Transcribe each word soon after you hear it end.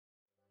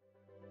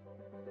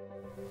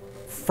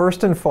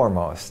First and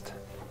foremost,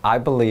 I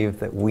believe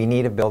that we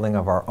need a building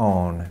of our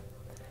own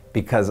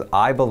because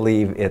I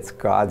believe it's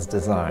God's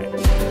design.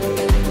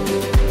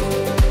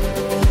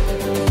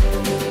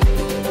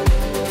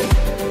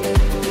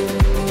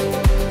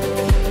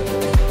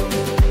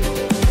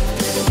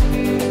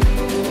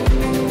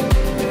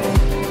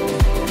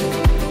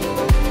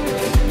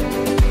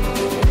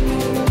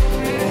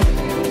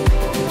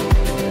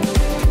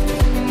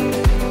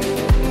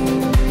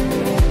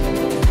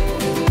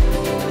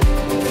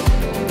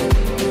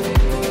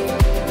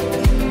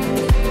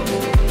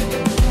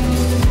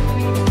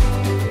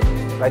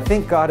 I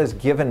think God has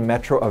given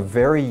Metro a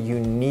very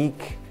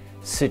unique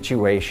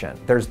situation.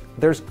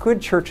 There's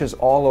good churches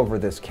all over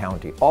this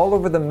county. All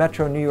over the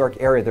Metro New York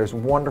area, there's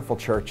wonderful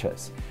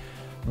churches.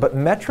 But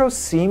Metro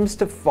seems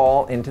to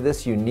fall into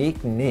this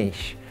unique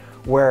niche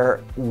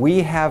where we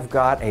have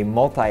got a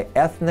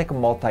multi-ethnic,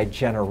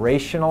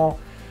 multi-generational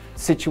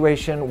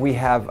situation. We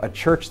have a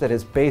church that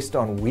is based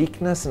on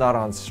weakness, not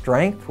on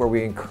strength, where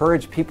we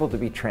encourage people to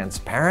be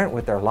transparent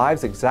with their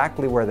lives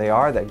exactly where they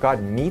are, that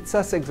God meets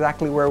us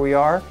exactly where we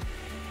are.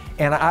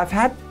 And I've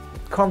had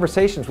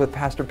conversations with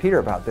Pastor Peter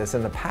about this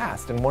in the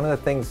past, and one of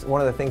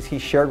the things he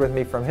shared with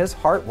me from his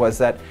heart was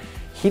that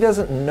he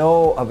doesn't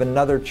know of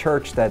another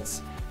church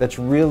that's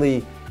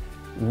really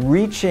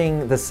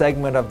reaching the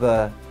segment of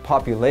the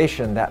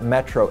population that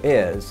Metro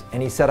is.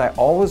 And he said, I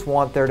always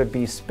want there to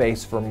be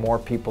space for more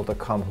people to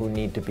come who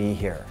need to be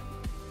here.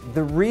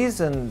 The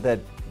reason that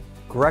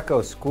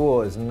Greco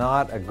School is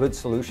not a good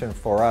solution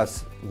for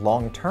us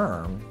long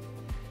term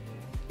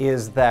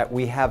is that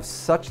we have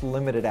such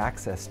limited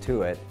access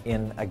to it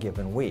in a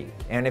given week.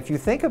 And if you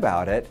think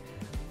about it,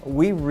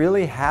 we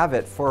really have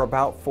it for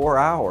about 4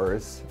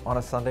 hours on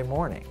a Sunday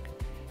morning.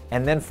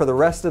 And then for the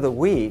rest of the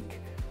week,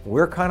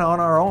 we're kind of on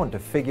our own to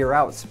figure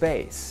out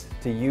space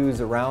to use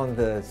around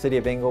the city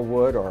of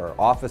Englewood or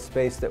office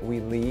space that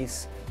we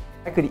lease.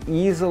 I could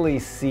easily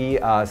see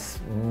us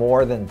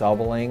more than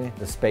doubling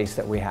the space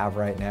that we have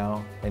right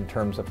now in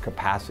terms of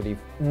capacity.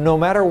 No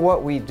matter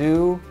what we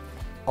do,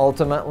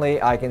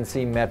 ultimately, I can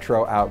see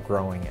Metro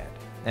outgrowing it.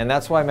 And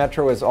that's why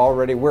Metro is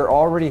we're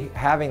already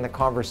having the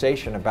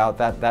conversation about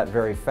that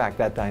very fact,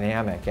 that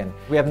dynamic. And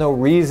we have no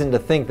reason to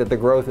think that the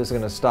growth is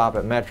going to stop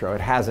at Metro.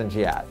 It hasn't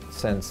yet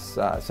since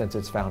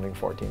its founding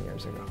 14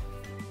 years ago.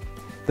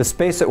 The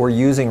space that we're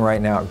using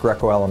right now at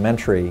Greco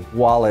Elementary,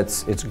 while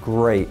it's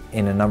great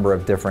in a number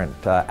of different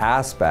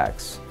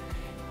aspects,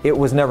 it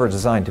was never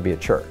designed to be a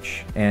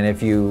church. And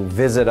if you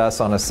visit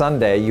us on a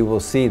Sunday, you will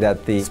see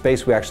that the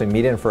space we actually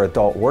meet in for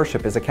adult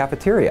worship is a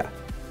cafeteria.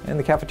 And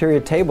the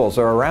cafeteria tables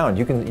are around.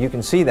 You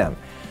can see them.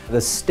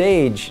 The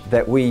stage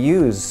that we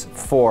use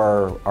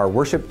for our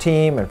worship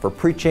team and for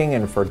preaching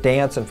and for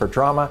dance and for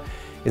drama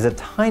is a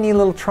tiny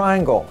little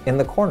triangle in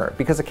the corner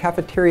because a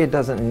cafeteria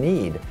doesn't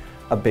need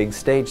a big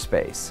stage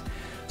space.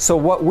 So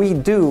what we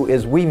do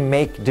is we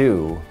make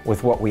do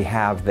with what we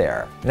have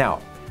there. Now,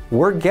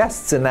 we're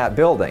guests in that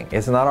building.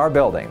 It's not our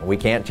building. We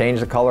can't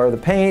change the color of the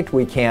paint.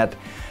 We can't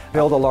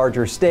build a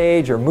larger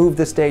stage or move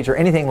the stage or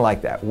anything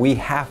like that. We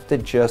have to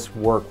just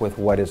work with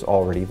what is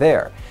already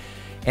there.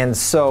 And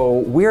so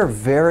we're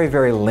very,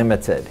 very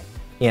limited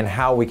in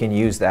how we can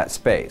use that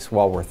space.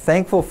 While we're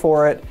thankful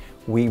for it,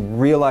 we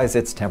realize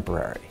it's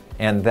temporary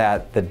and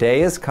that the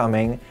day is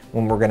coming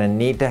when we're going to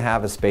need to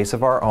have a space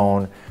of our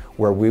own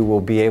where we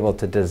will be able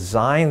to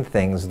design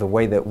things the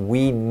way that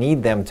we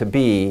need them to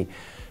be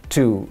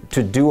to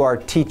do our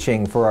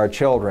teaching for our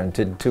children,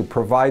 to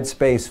provide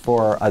space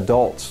for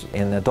adults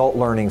in adult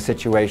learning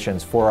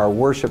situations, for our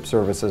worship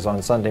services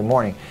on Sunday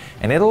morning.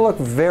 And it'll look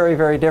very,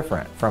 very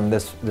different from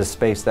this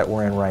space that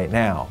we're in right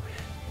now.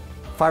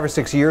 5 or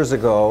 6 years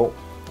ago,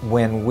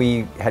 when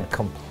we had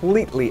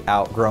completely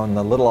outgrown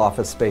the little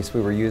office space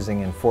we were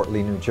using in Fort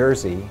Lee, New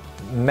Jersey,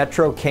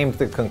 Metro came to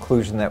the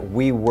conclusion that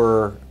we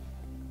were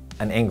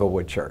an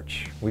Englewood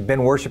church. We've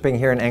been worshiping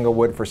here in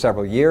Englewood for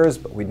several years,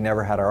 but we'd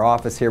never had our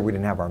office here. We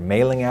didn't have our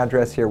mailing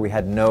address here. We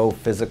had no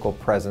physical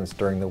presence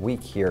during the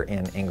week here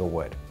in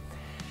Englewood.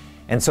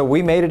 And so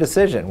we made a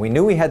decision. We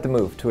knew we had to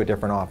move to a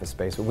different office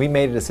space, but we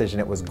made a decision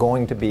it was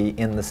going to be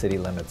in the city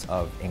limits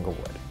of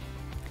Englewood.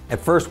 At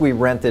first, we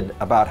rented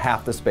about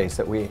half the space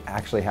that we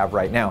actually have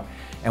right now,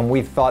 and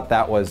we thought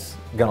that was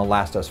going to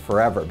last us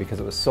forever because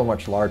it was so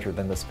much larger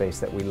than the space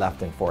that we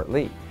left in Fort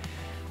Lee.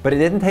 But it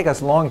didn't take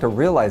us long to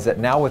realize that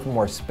now with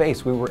more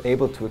space, we were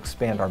able to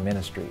expand our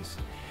ministries.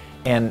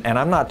 And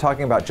I'm not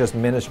talking about just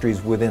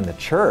ministries within the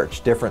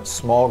church, different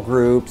small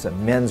groups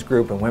and men's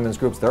group and women's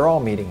groups, they're all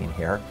meeting in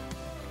here.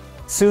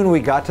 Soon we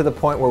got to the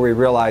point where we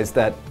realized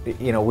that,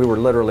 we were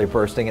literally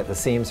bursting at the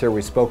seams here.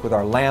 We spoke with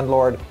our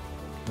landlord.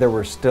 There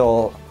were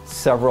still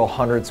several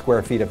hundred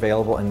square feet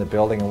available in the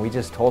building, and we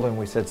just told him,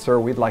 we said, sir,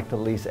 we'd like to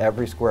lease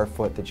every square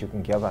foot that you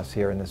can give us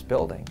here in this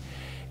building.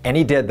 And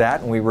he did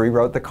that, and we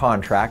rewrote the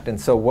contract, and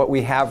so what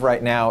we have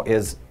right now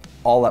is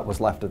all that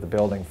was left of the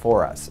building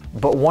for us.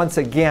 But once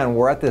again,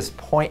 we're at this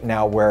point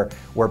now where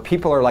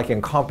people are like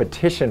in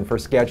competition for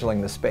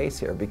scheduling the space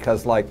here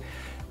because like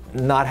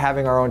not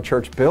having our own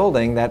church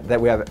building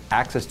that we have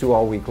access to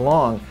all week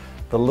long,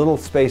 the little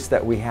space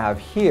that we have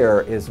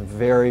here is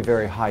very,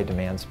 very high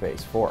demand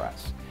space for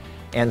us.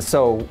 And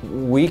so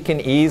we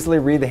can easily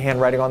read the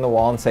handwriting on the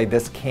wall and say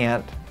this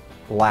can't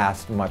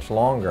last much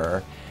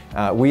longer.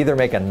 We either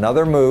make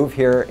another move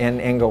here in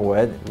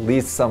Englewood,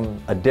 lease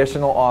some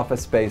additional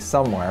office space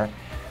somewhere,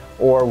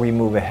 or we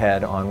move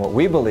ahead on what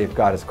we believe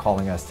God is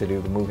calling us to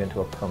do, to move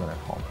into a permanent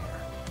home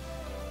here.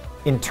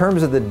 In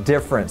terms of the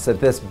difference that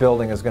this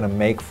building is going to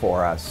make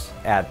for us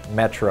at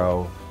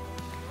Metro,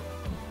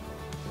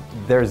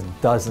 there's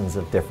dozens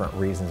of different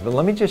reasons, but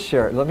let me just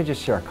share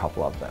a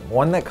couple of them.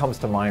 One that comes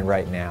to mind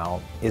right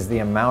now is the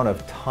amount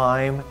of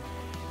time,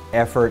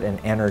 effort, and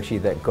energy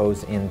that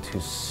goes into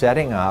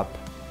setting up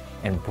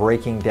and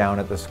breaking down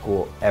at the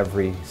school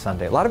every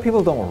Sunday. A lot of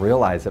people don't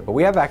realize it, but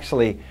we have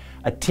actually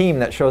a team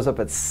that shows up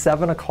at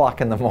 7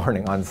 o'clock in the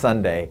morning on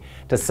Sunday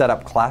to set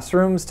up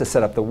classrooms, to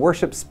set up the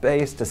worship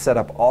space, to set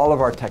up all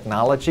of our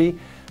technology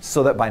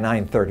so that by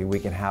 9:30 we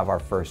can have our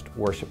first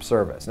worship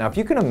service. Now, if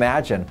you can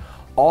imagine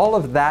all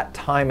of that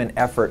time and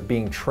effort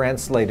being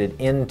translated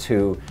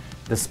into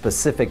the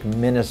specific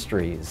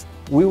ministries,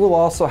 we will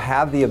also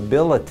have the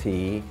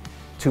ability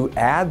to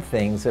add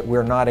things that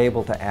we're not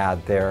able to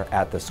add there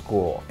at the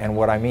school. And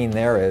what I mean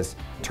there is,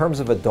 in terms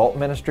of adult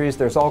ministries,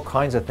 there's all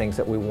kinds of things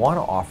that we want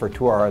to offer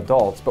to our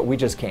adults, but we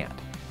just can't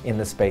in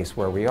the space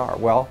where we are.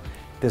 Well,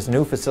 this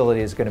new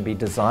facility is going to be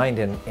designed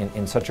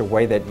in such a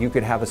way that you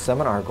could have a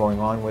seminar going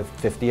on with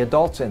 50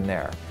 adults in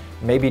there,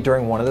 maybe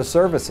during one of the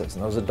services.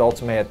 And those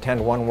adults may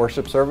attend one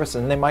worship service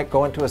and they might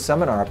go into a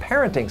seminar, a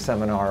parenting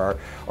seminar,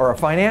 or a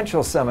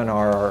financial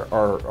seminar,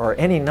 or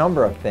any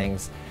number of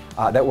things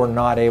that we're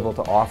not able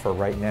to offer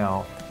right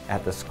now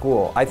at the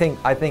school. I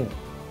think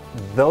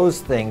those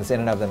things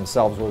in and of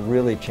themselves will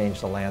really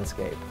change the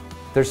landscape.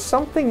 There's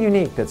something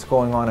unique that's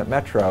going on at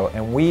Metro,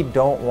 and we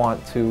don't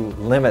want to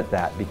limit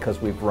that because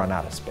we've run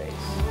out of space.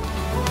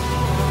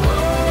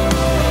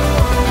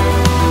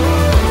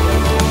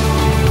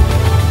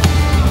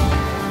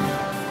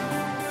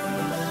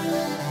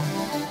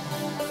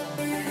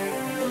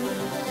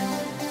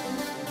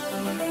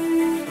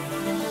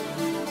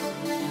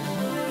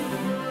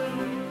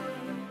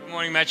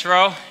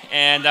 Metro,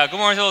 and good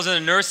morning to those in the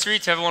nursery,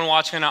 to everyone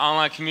watching in the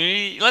online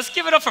community. Let's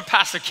give it up for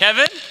Pastor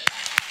Kevin,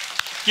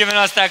 giving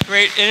us that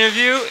great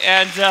interview.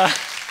 And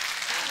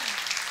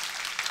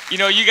you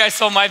know, you guys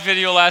saw my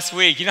video last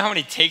week. You know how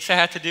many takes I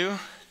had to do?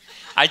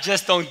 I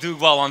just don't do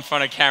well in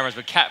front of cameras,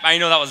 but I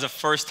know that was the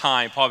first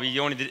time. Probably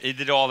you only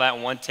did all that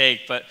in one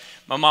take, but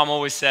my mom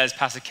always says,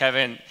 Pastor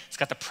Kevin, it's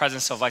got the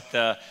presence of like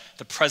the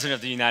President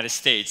of the United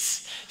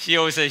States. She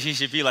always says he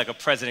should be like a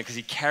president because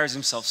he carries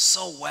himself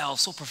so well,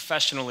 so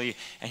professionally,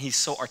 and he's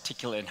so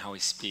articulate in how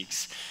he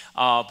speaks.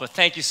 But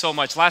thank you so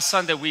much. Last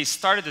Sunday, we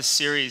started this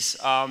series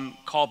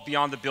called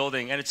Beyond the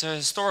Building, and it's a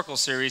historical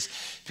series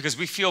because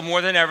we feel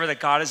more than ever that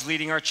God is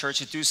leading our church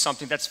to do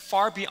something that's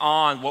far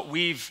beyond what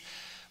we've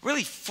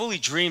really fully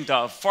dreamed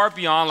of, far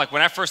beyond, like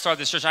when I first started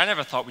this church, I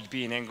never thought we'd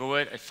be in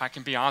Englewood. If I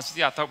can be honest with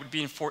you, I thought we'd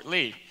be in Fort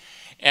Lee.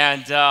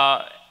 And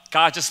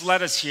God just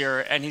led us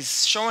here, and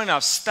he's showing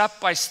us step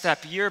by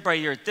step, year by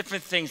year,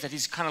 different things that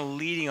he's kind of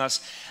leading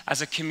us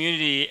as a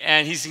community,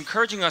 and he's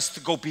encouraging us to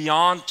go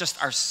beyond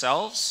just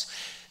ourselves,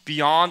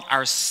 beyond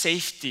our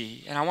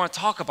safety. And I want to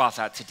talk about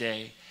that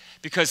today,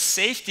 because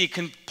safety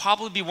can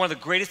probably be one of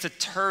the greatest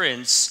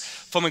deterrents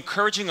from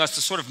encouraging us to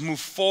sort of move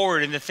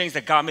forward in the things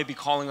that God may be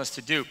calling us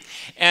to do.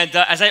 And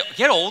as I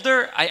get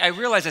older, I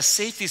realize that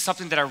safety is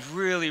something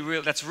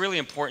that that's really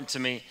important to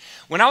me.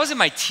 When I was in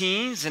my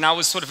teens and I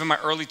was sort of in my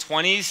early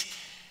 20s,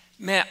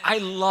 man, I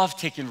love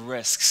taking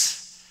risks.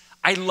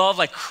 I love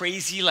like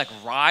crazy like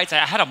rides. I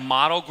had a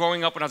motto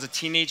growing up when I was a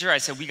teenager. I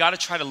said, we got to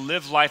try to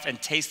live life and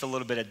taste a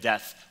little bit of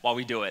death while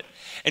we do it.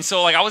 And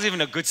so like I wasn't even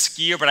a good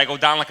skier, but I go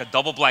down like a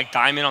double black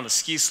diamond on the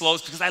ski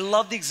slopes because I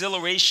love the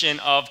exhilaration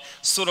of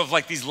sort of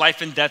like these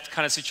life and death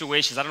kind of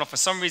situations. I don't know, for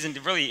some reason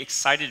it really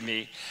excited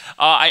me.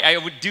 I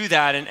would do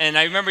that. And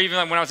I remember even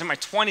like when I was in my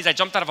 20s, I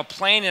jumped out of a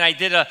plane and I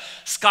did a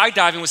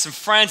skydiving with some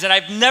friends, and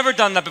I've never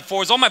done that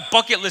before. It was on my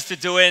bucket list to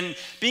do it, and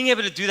being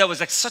able to do that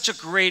was like such a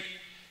great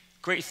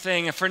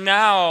thing. And for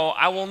now,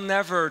 I will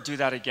never do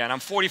that again. I'm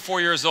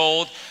 44 years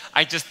old.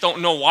 I just don't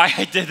know why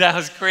I did that. It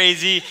was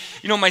crazy.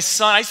 You know, my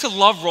son, I used to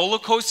love roller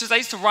coasters. I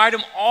used to ride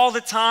them all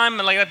the time.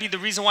 And like that'd be the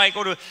reason why I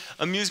go to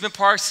amusement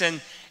parks.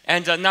 And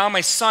now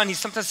my son, he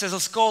sometimes says,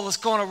 let's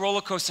go on a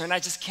roller coaster. And I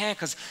just can't,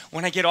 because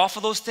when I get off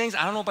of those things,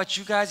 I don't know about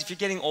you guys, if you're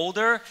getting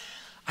older,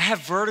 I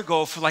have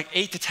vertigo for like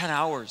 8 to 10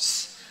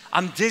 hours.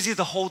 I'm dizzy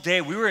the whole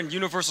day. We were in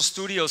Universal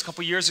Studios a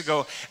couple years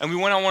ago, and we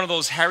went on one of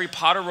those Harry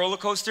Potter roller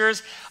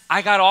coasters.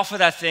 I got off of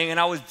that thing, and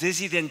I was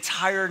dizzy the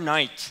entire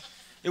night.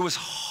 It was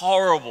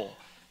horrible.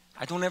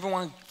 I don't ever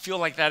want to feel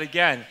like that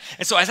again.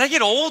 And so as I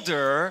get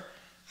older,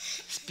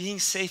 being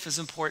safe is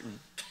important.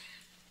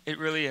 It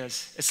really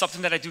is. It's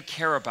something that I do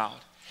care about.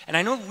 And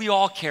I know we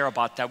all care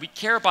about that. We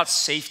care about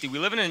safety. We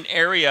live in an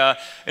area,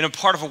 in a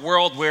part of a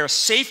world where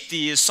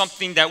safety is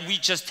something that we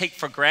just take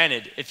for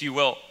granted, if you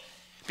will.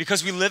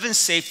 Because we live in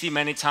safety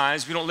many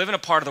times. We don't live in a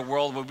part of the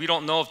world where we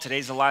don't know if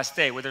today's the last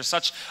day, where there's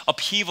such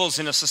upheavals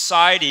in a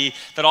society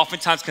that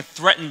oftentimes can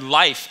threaten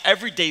life,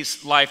 everyday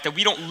life, that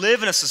we don't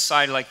live in a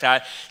society like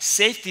that.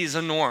 Safety is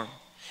a norm.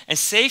 And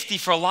safety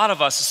for a lot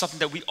of us is something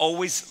that we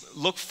always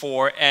look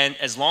for, and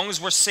as long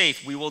as we're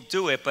safe, we will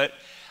do it. But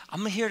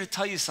I'm here to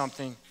tell you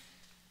something,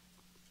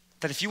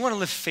 that if you want to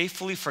live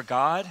faithfully for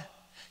God,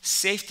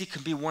 safety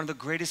can be one of the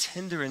greatest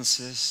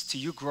hindrances to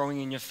you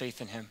growing in your faith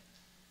in Him.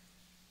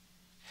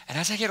 And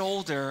as I get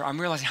older,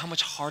 I'm realizing how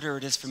much harder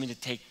it is for me to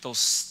take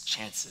those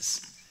chances.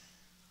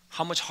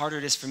 How much harder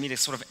it is for me to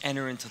sort of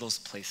enter into those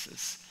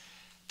places.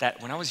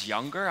 That when I was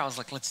younger, I was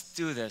like, let's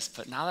do this.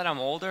 But now that I'm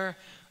older,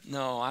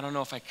 no, I don't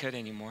know if I could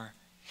anymore.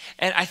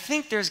 And I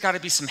think there's got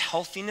to be some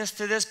healthiness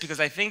to this, because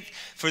I think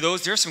for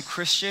those, there are some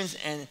Christians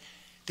and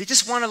they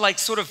just want to like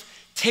sort of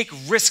take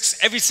risks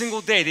every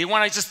single day. They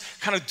want to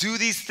just kind of do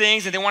these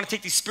things, and they want to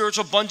take these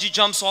spiritual bungee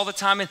jumps all the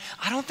time. And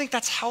I don't think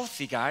that's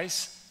healthy,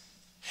 guys.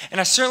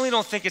 And I certainly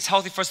don't think it's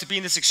healthy for us to be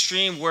in this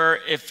extreme where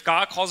if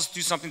God calls us to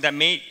do something that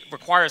may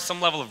require some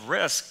level of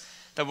risk,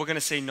 that we're going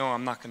to say, no,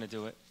 I'm not going to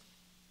do it.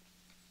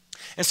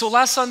 And so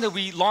last Sunday,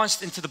 we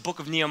launched into the book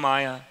of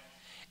Nehemiah.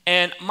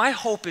 And my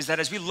hope is that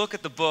as we look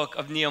at the book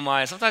of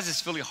Nehemiah, sometimes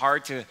it's really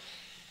hard to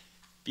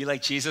be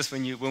like Jesus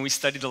when we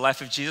study the life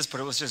of Jesus, but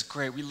it was just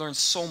great. We learned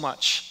so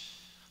much.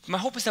 My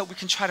hope is that we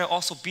can try to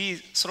also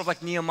be sort of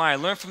like Nehemiah,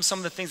 learn from some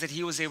of the things that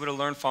he was able to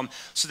learn from,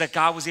 so that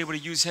God was able to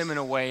use him in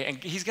a way.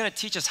 And he's going to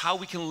teach us how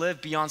we can live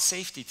beyond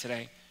safety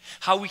today,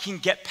 how we can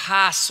get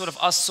past sort of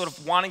us sort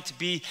of wanting to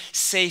be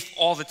safe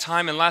all the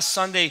time. And last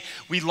Sunday,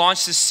 we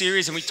launched this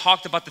series and we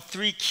talked about the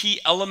 3 key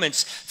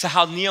elements to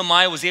how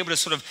Nehemiah was able to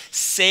sort of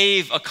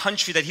save a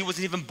country that he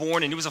wasn't even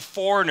born in. He was a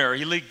foreigner.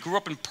 He grew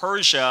up in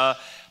Persia,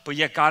 but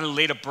yet God had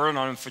laid a burden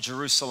on him for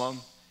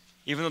Jerusalem,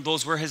 even though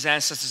those were his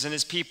ancestors and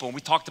his people. And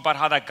we talked about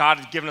how that God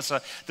had given us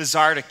a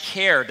desire to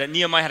care, that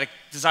Nehemiah had a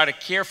desire to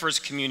care for his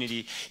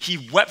community.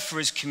 He wept for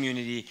his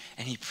community,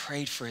 and he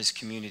prayed for his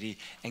community.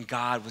 And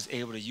God was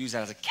able to use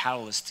that as a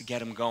catalyst to get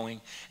him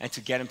going and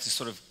to get him to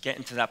sort of get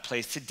into that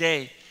place.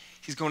 Today,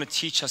 he's going to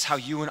teach us how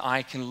you and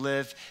I can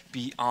live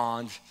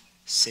beyond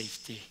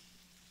safety.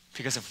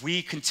 Because if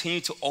we continue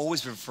to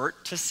always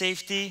revert to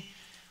safety,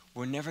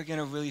 we're never going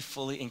to really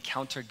fully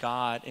encounter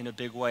God in a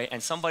big way.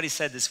 And somebody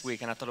said this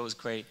week, and I thought it was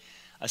great,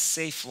 a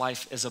safe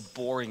life is a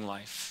boring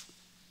life.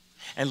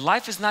 And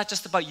life is not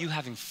just about you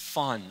having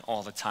fun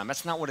all the time.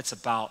 That's not what it's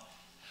about.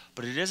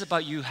 But it is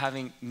about you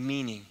having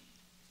meaning.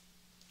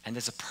 And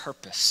there's a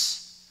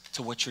purpose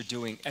to what you're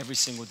doing every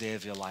single day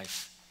of your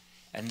life.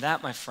 And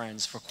that, my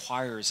friends,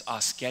 requires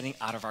us getting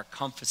out of our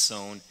comfort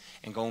zone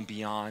and going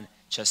beyond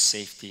just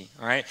safety.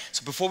 All right?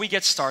 So before we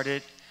get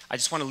started, I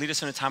just want to lead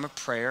us in a time of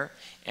prayer,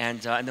 and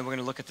then we're going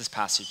to look at this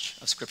passage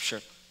of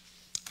Scripture.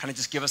 Kind of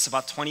just give us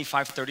about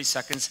 25, 30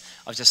 seconds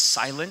of just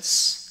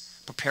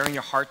silence, preparing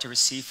your heart to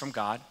receive from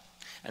God,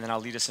 and then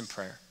I'll lead us in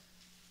prayer.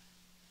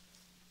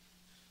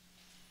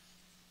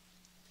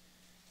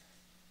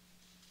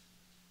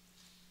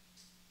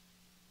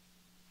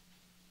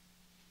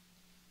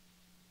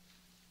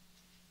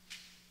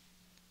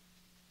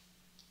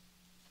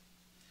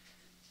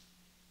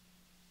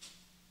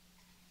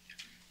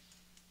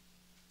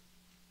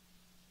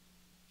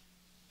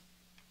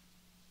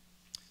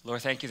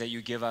 Lord, thank you that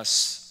you give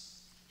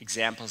us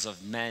examples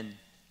of men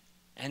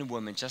and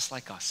women just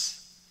like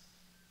us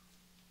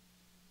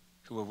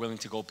who were willing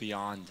to go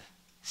beyond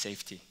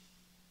safety,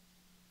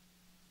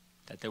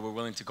 that they were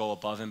willing to go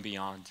above and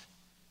beyond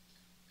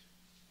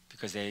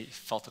because they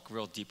felt a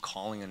real deep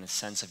calling and a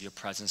sense of your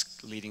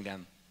presence leading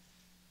them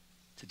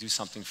to do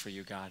something for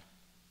you, God.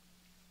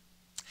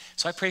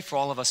 So I pray for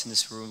all of us in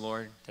this room,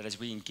 Lord, that as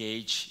we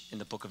engage in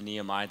the book of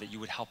Nehemiah, that you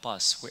would help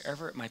us,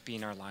 wherever it might be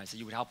in our lives, that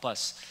you would help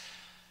us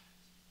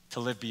to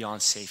live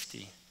beyond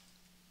safety.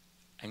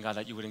 And God,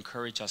 that you would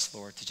encourage us,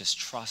 Lord, to just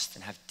trust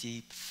and have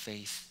deep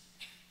faith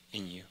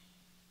in you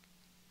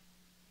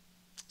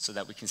so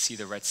that we can see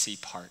the Red Sea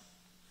part,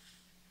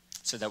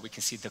 so that we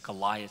can see the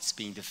Goliaths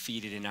being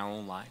defeated in our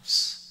own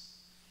lives,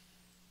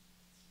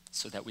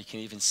 so that we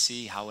can even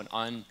see how an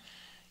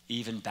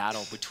uneven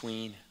battle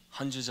between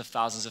hundreds of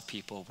thousands of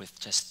people with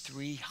just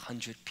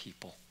 300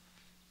 people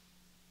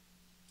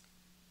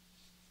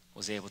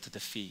was able to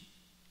defeat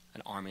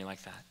an army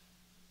like that.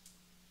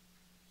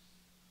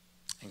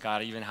 And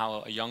God, even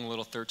how a young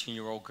little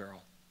 13-year-old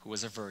girl who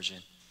was a virgin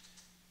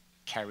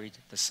carried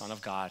the Son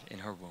of God in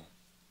her womb,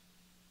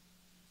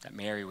 that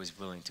Mary was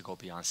willing to go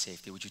beyond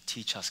safety. Would you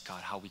teach us,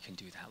 God, how we can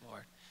do that,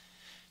 Lord?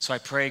 So I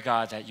pray,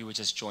 God, that you would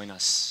just join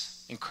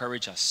us,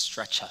 encourage us,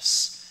 stretch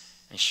us,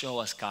 and show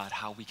us, God,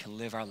 how we can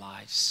live our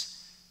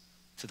lives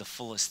to the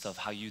fullest of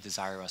how you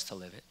desire us to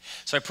live it.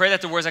 So I pray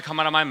that the words that come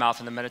out of my mouth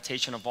and the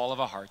meditation of all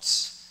of our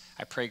hearts,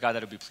 I pray, God,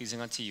 that it will be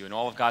pleasing unto you. And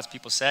all of God's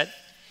people said,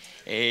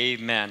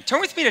 amen. Turn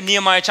with me to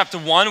Nehemiah chapter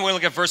 1. We're going to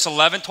look at verse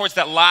 11, towards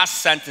that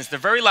last sentence, the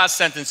very last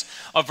sentence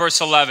of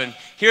verse 11.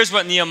 Here's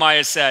what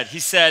Nehemiah said. He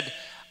said,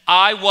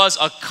 I was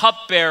a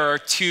cupbearer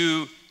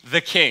to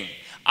the king.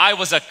 I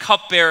was a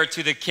cupbearer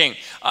to the king.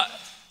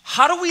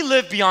 how do we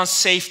live beyond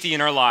safety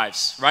in our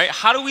lives, right?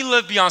 How do we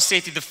live beyond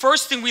safety? The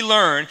first thing we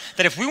learn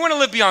that if we want to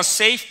live beyond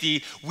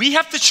safety, we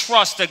have to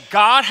trust that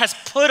God has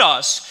put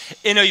us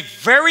in a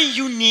very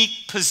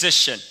unique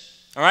position.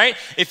 All right?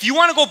 If you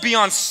want to go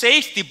beyond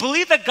safety,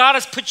 believe that God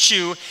has put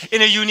you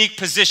in a unique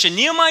position.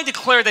 Nehemiah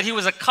declared that he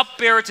was a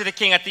cupbearer to the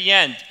king at the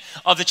end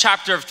of the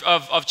chapter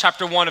of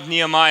chapter 1 of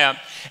Nehemiah.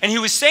 And he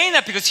was saying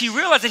that because he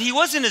realized that he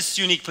was in this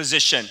unique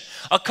position.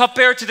 A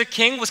cupbearer to the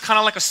king was kind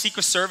of like a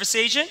Secret Service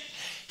agent.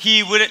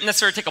 He wouldn't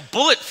necessarily take a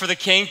bullet for the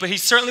king, but he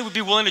certainly would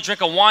be willing to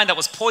drink a wine that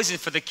was poison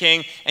for the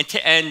king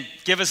and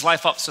give his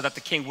life up so that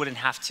the king wouldn't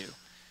have to.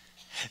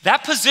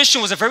 That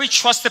position was a very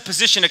trusted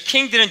position. A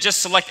king didn't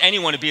just select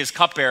anyone to be his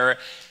cupbearer.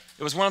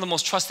 It was one of the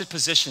most trusted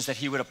positions that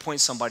he would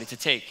appoint somebody to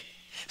take.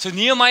 So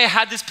Nehemiah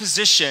had this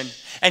position,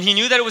 and he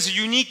knew that it was a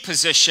unique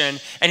position,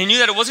 and he knew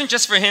that it wasn't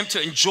just for him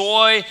to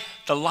enjoy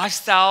the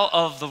lifestyle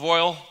of the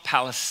royal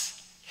palace.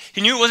 He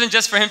knew it wasn't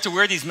just for him to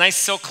wear these nice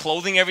silk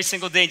clothing every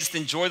single day and just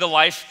enjoy the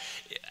life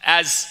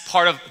as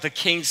part of the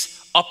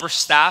king's upper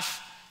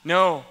staff.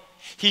 No,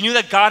 he knew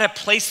that God had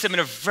placed him in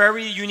a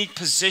very unique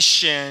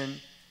position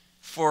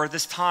for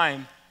this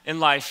time in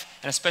life,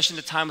 and especially in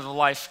the time of the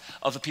life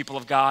of the people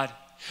of God.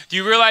 Do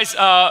you realize,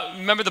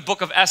 remember the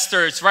book of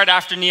Esther, it's right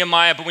after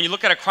Nehemiah, but when you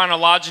look at it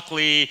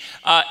chronologically,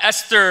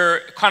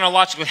 Esther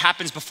chronologically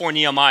happens before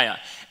Nehemiah.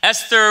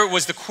 Esther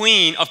was the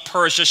queen of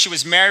Persia. She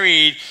was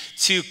married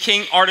to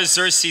King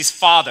Artaxerxes'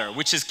 father,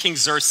 which is King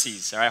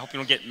Xerxes. All right? I hope you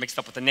don't get mixed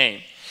up with the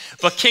name.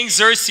 But King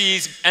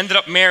Xerxes ended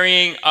up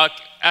marrying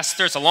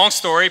Esther. It's a long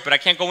story, but I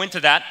can't go into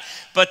that.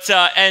 But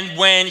and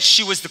when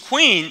she was the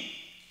queen,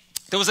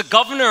 there was a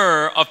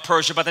governor of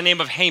Persia by the name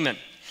of Haman.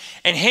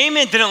 And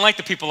Haman didn't like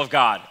the people of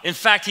God. In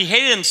fact, he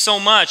hated them so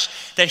much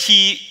that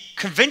he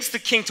convinced the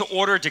king to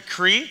order a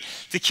decree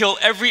to kill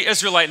every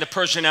Israelite in the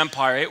Persian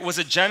Empire. It was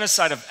a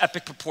genocide of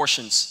epic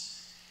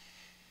proportions.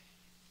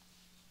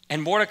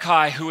 And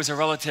Mordecai, who was a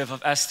relative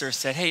of Esther,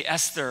 said, hey,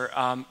 Esther,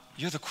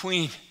 you're the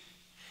queen.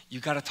 You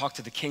got to talk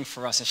to the king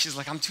for us. And she's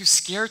like, I'm too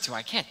scared to.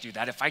 I can't do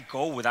that. If I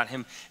go without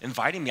him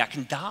inviting me, I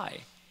can die.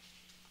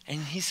 And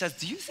he says,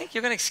 do you think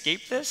you're going to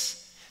escape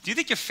this? Do you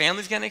think your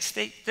family's going to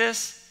escape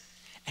this?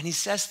 And he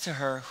says to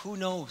her, who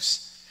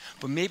knows?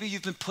 But maybe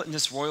you've been put in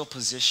this royal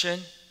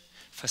position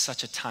for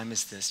such a time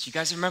as this. You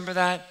guys remember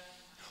that?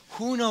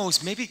 Who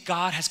knows? Maybe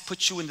God has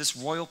put you in this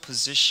royal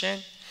position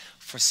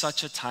for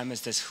such a time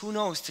as this. Who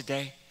knows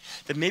today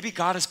that maybe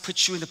God has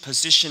put you in the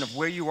position of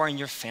where you are in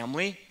your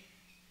family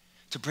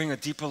to bring a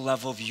deeper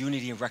level of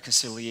unity and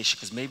reconciliation,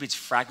 because maybe it's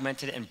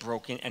fragmented and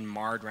broken and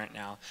marred right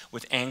now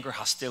with anger,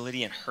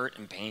 hostility, and hurt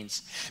and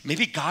pains.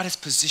 Maybe God has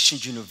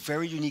positioned you in a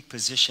very unique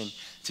position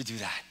to do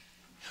that.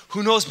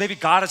 Who knows, maybe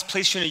God has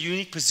placed you in a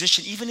unique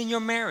position, even in your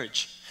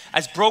marriage,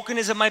 as broken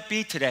as it might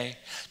be today,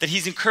 that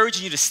he's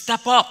encouraging you to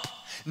step up,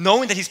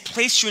 knowing that he's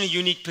placed you in a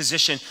unique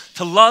position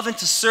to love and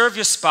to serve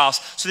your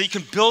spouse so that you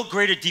can build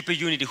greater, deeper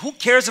unity. Who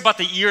cares about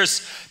the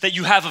years that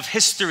you have of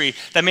history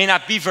that may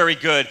not be very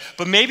good,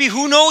 but maybe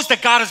who knows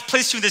that God has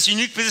placed you in this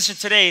unique position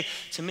today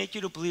to make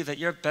you to believe that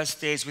your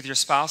best days with your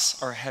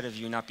spouse are ahead of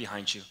you, not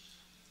behind you.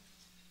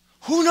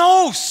 Who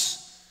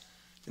knows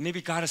that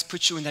maybe God has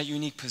put you in that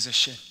unique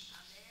position.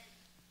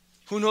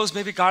 Who knows,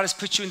 maybe God has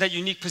put you in that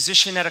unique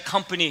position at a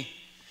company.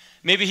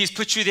 Maybe he's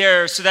put you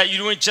there so that you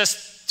don't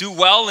just do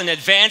well and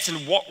advance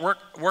and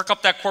work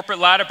up that corporate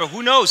ladder, but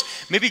who knows,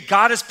 maybe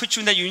God has put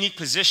you in that unique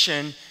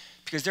position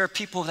because there are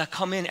people that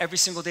come in every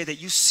single day that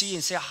you see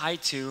and say hi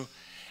to,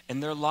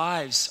 and their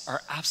lives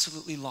are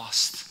absolutely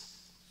lost.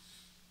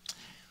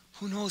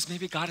 Who knows,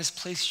 maybe God has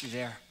placed you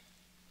there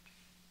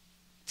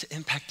to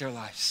impact their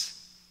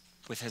lives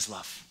with his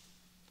love,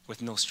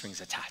 with no strings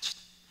attached.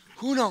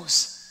 Who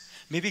knows?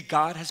 Maybe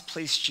God has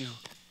placed you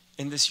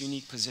in this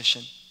unique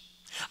position.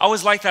 I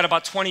was like that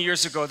about 20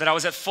 years ago, that I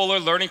was at Fuller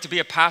learning to be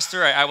a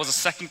pastor. I was a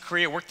second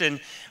career.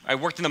 I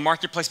worked in the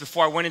marketplace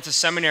before I went into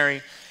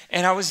seminary.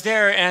 And I was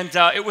there, and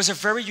it was a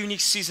very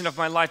unique season of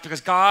my life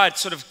because God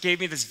sort of gave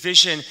me this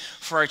vision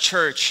for our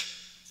church.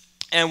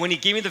 And when he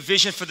gave me the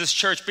vision for this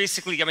church,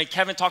 basically,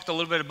 Kevin talked a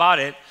little bit about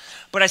it,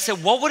 but I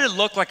said, what would it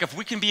look like if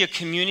we can be a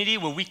community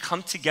where we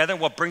come together?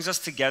 What brings us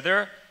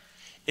together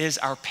is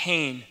our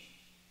pain,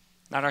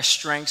 not our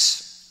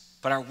strengths,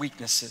 but our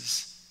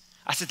weaknesses.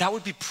 I said, that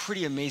would be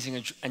pretty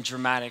amazing and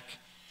dramatic.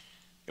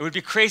 It would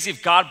be crazy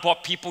if God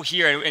brought people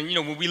here. And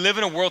when we live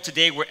in a world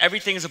today where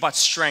everything is about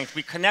strength,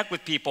 we connect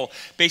with people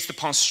based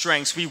upon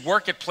strengths. We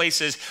work at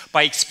places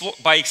by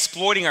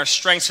exploiting our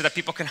strengths so that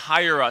people can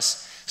hire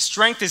us.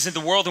 Strength is in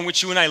the world in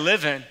which you and I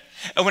live in.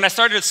 And when I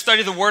started to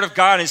study the Word of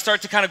God and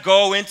started to kind of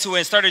go into it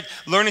and started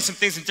learning some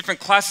things in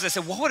different classes, I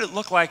said, what would it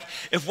look like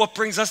if what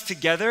brings us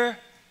together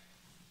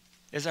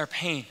is our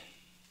pain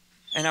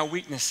and our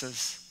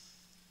weaknesses?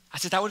 I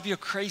said, that would be a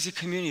crazy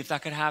community if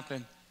that could happen.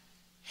 And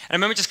I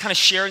remember just kind of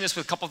sharing this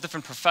with a couple of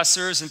different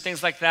professors and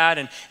things like that,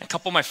 and a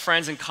couple of my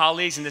friends and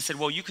colleagues, and they said,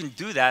 well, you can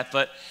do that,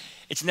 but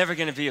it's never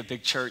going to be a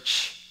big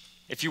church.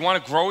 If you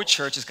want to grow a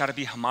church, it's got to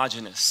be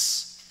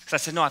homogenous.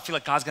 Because I said, no, I feel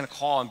like God's going to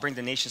call and bring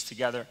the nations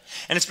together.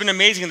 And it's been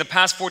amazing in the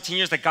past 14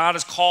 years that God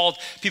has called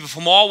people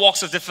from all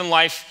walks of different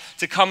life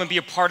to come and be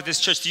a part of this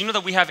church. Do you know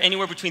that we have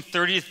anywhere between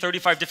 30 to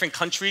 35 different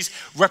countries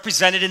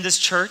represented in this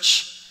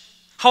church?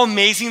 How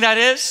amazing that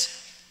is?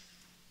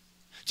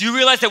 Do you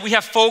realize that we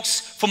have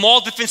folks from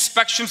all different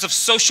spectrums of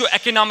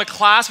socioeconomic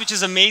class, which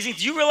is amazing?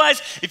 Do you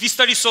realize if you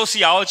study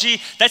sociology,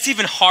 that's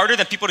even harder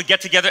than people to get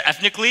together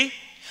ethnically?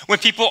 When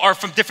people are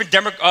from different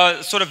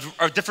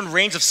different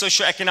range of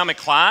socioeconomic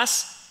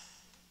class?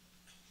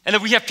 And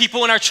that we have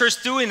people in our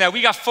church doing that.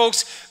 We got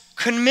folks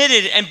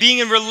committed and being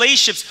in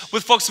relationships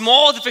with folks from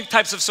all different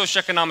types of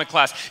socioeconomic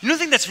class. You know the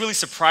thing that's really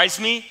surprised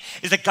me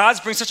is that God's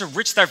bringing such a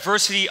rich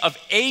diversity of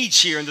age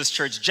here in this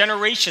church,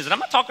 generations. And I'm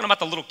not talking about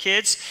the little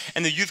kids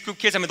and the youth group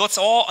kids. I mean, that's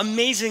all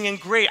amazing and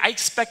great. I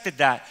expected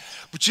that.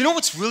 But you know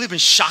what's really been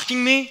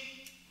shocking me?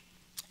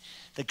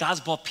 That God's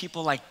brought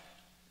people like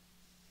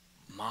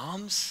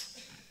moms,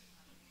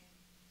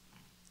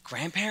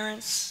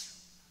 grandparents.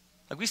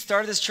 Like we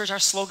started this church, our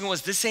slogan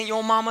was, "This ain't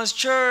your mama's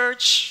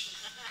church."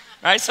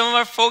 Right? Some of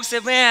our folks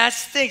said, "Man, that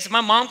stinks.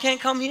 My mom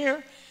can't come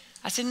here."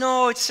 I said,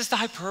 "No, it's just a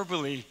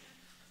hyperbole."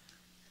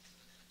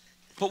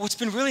 But what's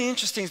been really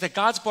interesting is that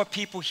God's brought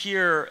people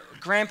here,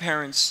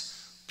 grandparents,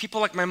 people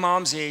like my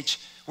mom's age,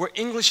 where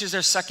English is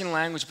their second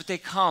language, but they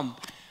come.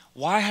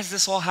 Why has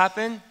this all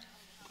happened?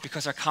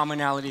 Because our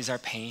commonality is our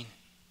pain.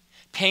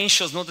 Pain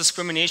shows no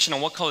discrimination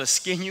on what color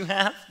skin you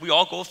have. We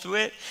all go through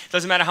it. It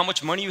doesn't matter how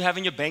much money you have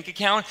in your bank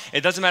account.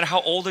 It doesn't matter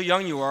how old or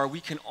young you are. We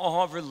can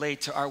all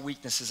relate to our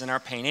weaknesses and our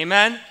pain.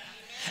 Amen?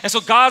 And so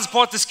God's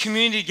brought this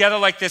community together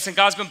like this, and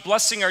God's been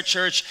blessing our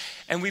church,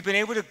 and we've been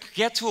able to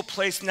get to a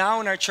place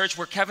now in our church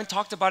where Kevin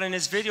talked about in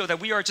his video that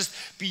we are just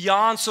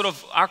beyond sort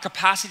of our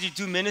capacity to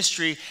do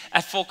ministry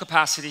at full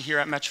capacity here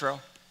at Metro.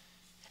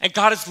 And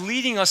God is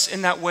leading us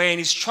in that way, and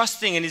he's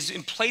trusting and he's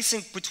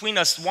placing between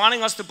us,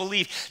 wanting us to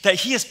believe that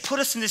he has put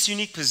us in this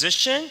unique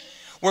position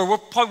where we're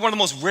probably one of the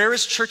most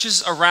rarest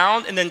churches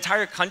around in the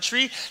entire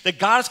country, that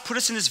God has put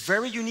us in this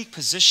very unique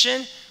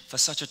position for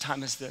such a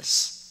time as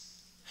this.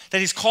 That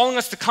he's calling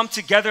us to come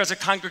together as a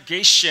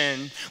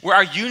congregation where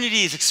our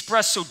unity is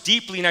expressed so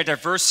deeply in our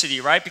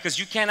diversity, right? Because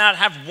you cannot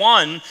have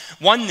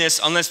oneness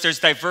unless there's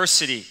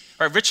diversity.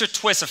 Right? Richard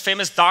Twist, a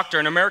famous doctor,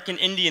 an American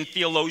Indian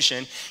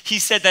theologian, he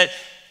said that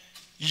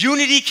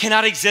unity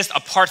cannot exist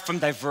apart from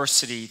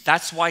diversity.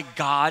 That's why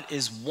God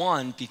is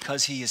one,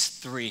 because he is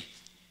three.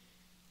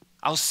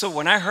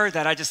 When I heard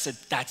that, I just said,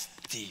 that's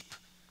deep.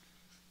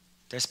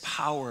 There's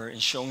power in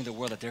showing the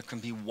world that there can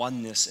be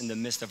oneness in the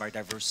midst of our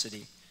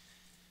diversity.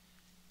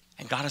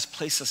 And God has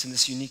placed us in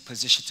this unique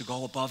position to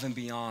go above and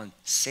beyond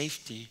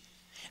safety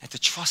and to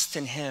trust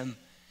in him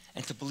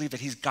and to believe that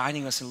he's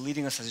guiding us and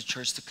leading us as a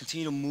church to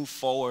continue to move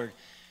forward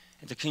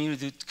and to continue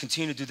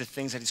to do the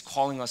things that he's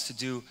calling us to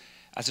do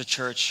as a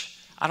church.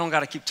 I don't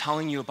got to keep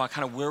telling you about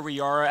kind of where we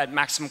are at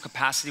maximum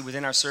capacity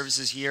within our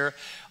services here,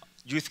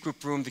 youth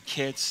group room, the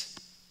kids,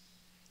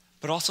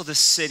 but also this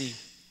city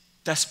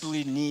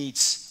desperately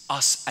needs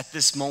us at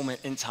this moment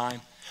in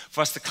time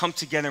for us to come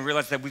together and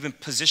realize that we've been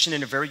positioned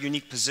in a very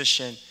unique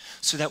position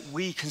so that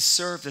we can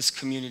serve this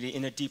community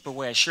in a deeper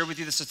way. I shared with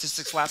you the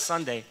statistics last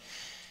Sunday.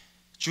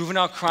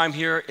 Juvenile crime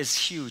here is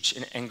huge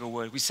in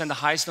Englewood. We send the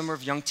highest number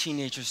of young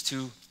teenagers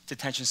to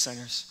detention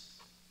centers.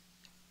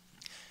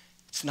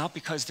 It's not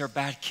because they're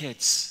bad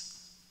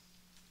kids.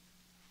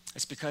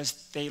 It's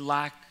because they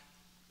lack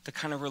the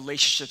kind of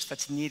relationships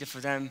that's needed for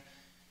them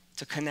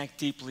to connect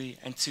deeply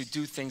and to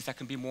do things that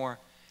can be more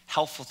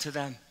helpful to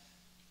them.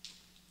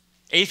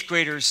 8th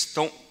graders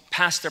don't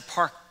pass their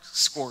park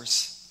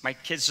scores. My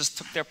kids just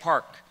took their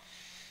park.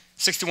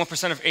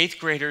 61% of 8th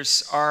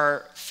graders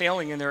are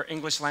failing in their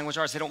English language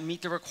arts. They don't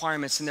meet the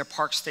requirements in their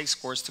park state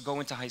scores to go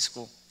into high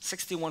school.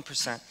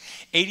 61%.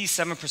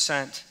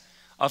 87%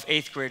 of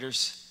 8th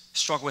graders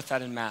struggle with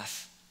that in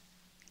math.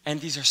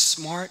 And these are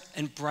smart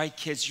and bright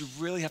kids. You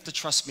really have to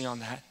trust me on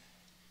that.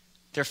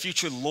 They're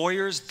future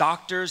lawyers,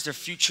 doctors, they're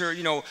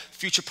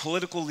future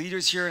political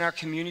leaders here in our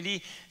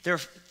community.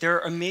 They're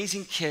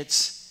amazing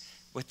kids.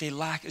 What they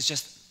lack is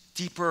just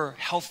deeper,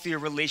 healthier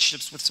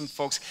relationships with some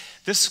folks.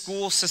 This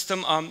school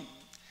system,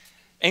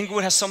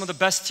 Englewood has some of the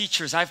best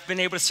teachers. I've been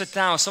able to sit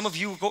down. Some of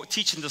you go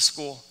teach in the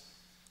school.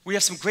 We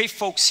have some great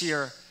folks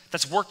here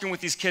that's working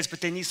with these kids,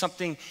 but they need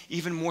something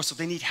even more, so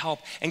they need help.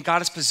 And God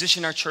has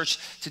positioned our church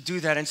to do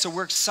that. And so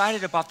we're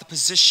excited about the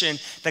position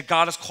that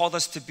God has called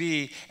us to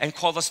be and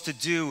called us to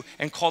do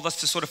and called us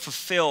to sort of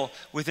fulfill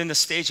within the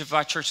stage of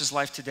our church's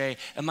life today.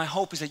 And my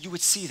hope is that you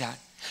would see that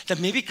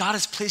maybe God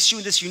has placed you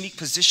in this unique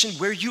position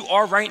where you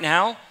are right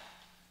now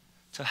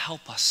to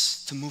help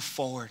us to move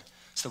forward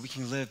so that we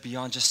can live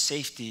beyond just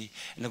safety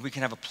and that we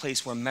can have a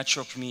place where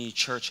Metro Community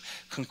Church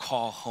can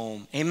call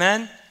home.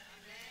 Amen?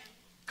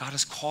 God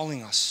is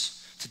calling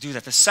us to do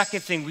that. The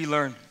second thing we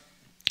learn,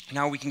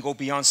 now we can go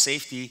beyond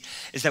safety,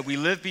 is that we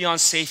live beyond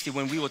safety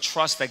when we will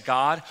trust that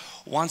God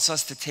wants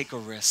us to take a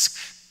risk.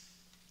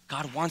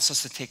 God wants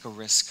us to take a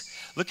risk.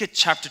 Look at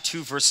chapter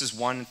 2, verses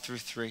 1 through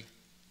 3.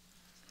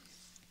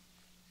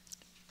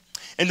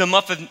 In the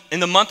month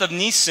of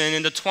Nisan,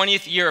 in the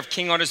 20th year of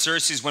King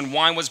Artaxerxes, when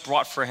wine was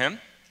brought for him,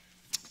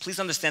 please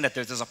understand that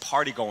there's a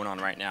party going on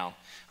right now.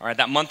 All right,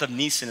 that month of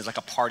Nisan is like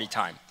a party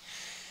time.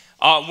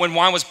 When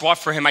wine was brought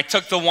for him, I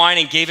took the wine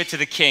and gave it to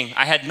the king.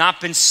 I had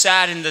not been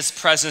sad in this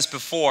presence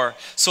before.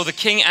 So the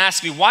king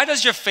asked me, why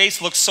does your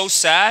face look so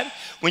sad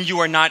when you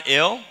are not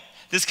ill?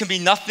 This can be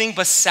nothing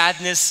but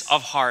sadness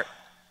of heart.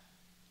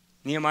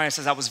 Nehemiah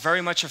says, I was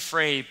very much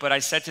afraid, but I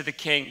said to the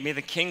king, may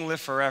the king live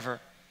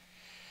forever.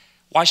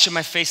 Why should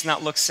my face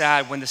not look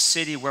sad when the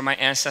city where my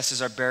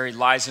ancestors are buried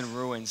lies in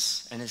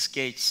ruins and its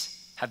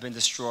gates have been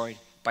destroyed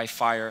by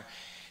fire?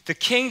 The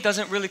king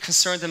doesn't really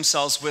concern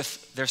themselves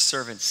with their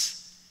servants.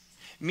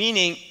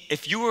 Meaning,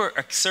 if you were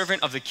a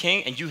servant of the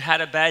king and you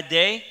had a bad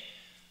day,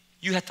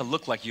 you had to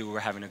look like you were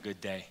having a good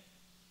day.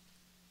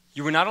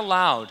 You were not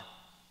allowed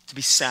to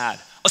be sad,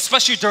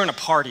 especially during a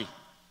party.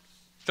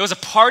 There was a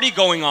party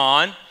going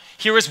on.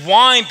 Here is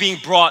wine being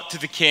brought to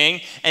the king,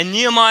 and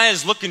Nehemiah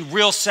is looking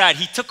real sad.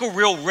 He took a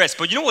real risk.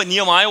 But you know what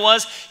Nehemiah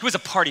was? He was a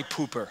party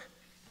pooper.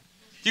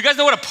 You guys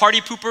know what a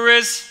party pooper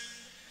is?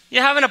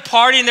 You're having a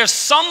party, and there's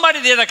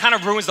somebody there that kind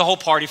of ruins the whole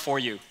party for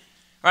you,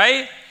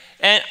 right?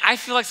 And I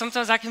feel like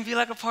sometimes I can be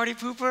like a party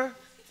pooper.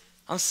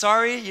 I'm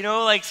sorry,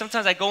 like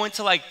sometimes I go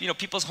into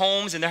people's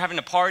homes and they're having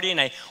a party and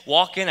I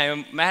walk in, I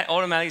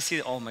automatically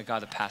see, oh my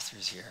God, the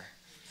pastor's here.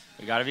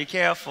 We gotta be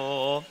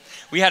careful.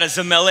 We had a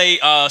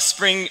Zemele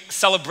spring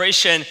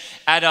celebration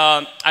at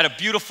a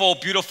beautiful,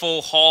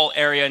 beautiful hall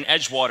area in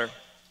Edgewater.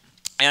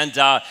 And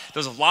there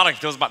was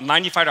about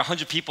 95 to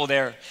 100 people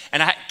there.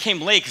 And I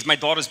came late because my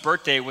daughter's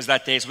birthday was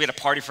that day, so we had a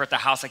party for her at the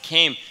house. I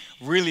came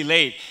really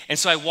late. And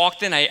so I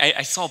walked in,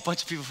 I saw a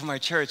bunch of people from my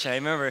church. And I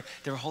remember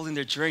they were holding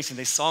their drinks and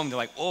they saw me. They're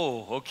like,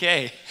 oh,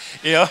 okay.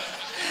 I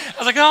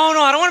was like, no,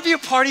 I don't want to be a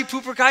party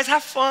pooper, guys.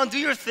 Have fun, do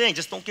your thing.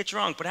 Just don't get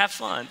drunk, but have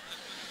fun.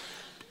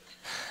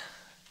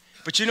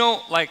 But you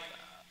know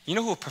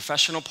who a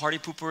professional party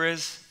pooper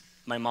is?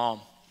 My mom.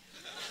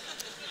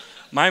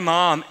 My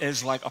mom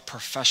is like a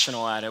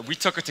professional at it. We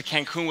took her to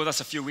Cancun with us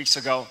a few weeks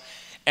ago,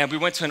 and we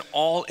went to an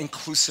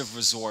all-inclusive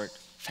resort.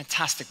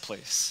 Fantastic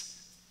place.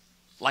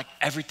 Like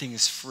everything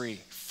is free.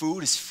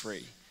 Food is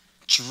free.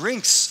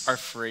 Drinks are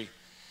free.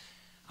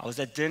 I was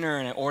at dinner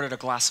and I ordered a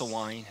glass of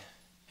wine,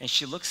 and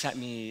she looks at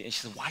me and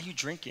she said, why are you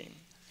drinking?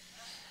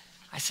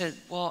 I said,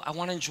 well, I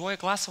want to enjoy a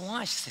glass of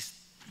wine. She says,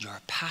 you're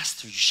a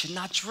pastor. You should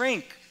not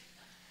drink.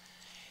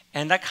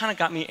 And that kind of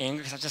got me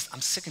angry because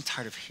I'm sick and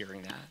tired of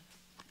hearing that.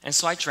 And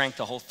so I drank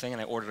the whole thing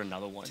and I ordered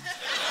another one.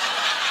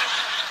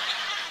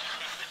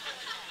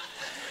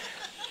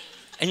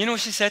 And you know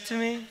what she said to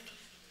me?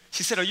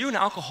 She said, are you an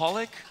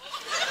alcoholic?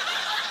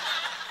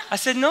 I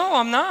said, no,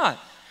 I'm not.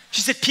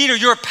 She said, Peter,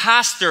 you're a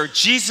pastor.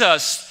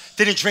 Jesus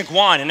didn't drink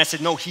wine. And I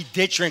said, no, he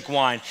did drink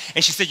wine.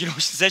 And she said, you know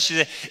what she said? She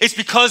said, it's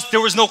because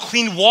there was no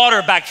clean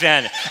water back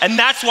then. And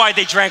that's why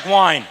they drank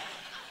wine.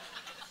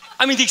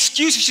 I mean, the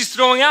excuses she's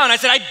throwing out. And I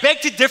said, I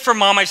beg to differ,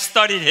 Mom. I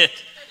studied it.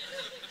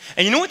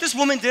 And you know what this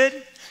woman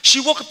did? She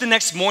woke up the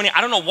next morning.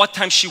 I don't know what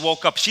time she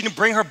woke up. She didn't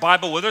bring her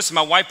Bible with her, so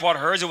my wife brought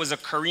hers. It was a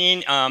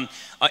Korean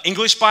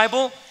English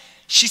Bible.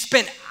 She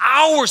spent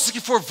hours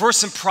looking for a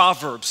verse in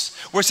Proverbs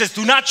where it says,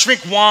 do not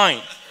drink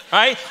wine,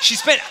 right? She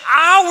spent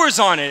hours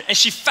on it, and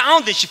she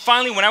found it. She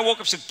finally, when I woke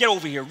up, she said, get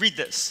over here, read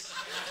this.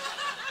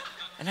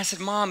 And I said,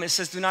 Mom, it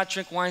says do not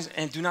drink wine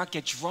and do not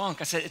get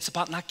drunk. I said, it's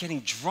about not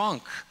getting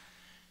drunk.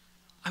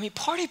 I mean,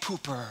 party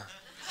pooper.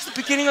 It's the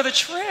beginning of the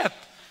trip.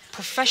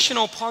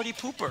 Professional party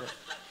pooper.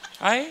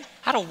 Right?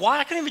 Had a wine.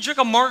 I couldn't even drink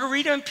a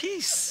margarita in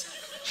peace.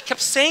 She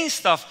kept saying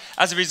stuff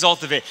as a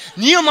result of it.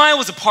 Nehemiah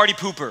was a party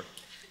pooper.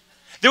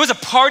 There was a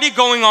party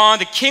going on.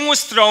 The king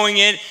was throwing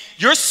it.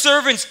 Your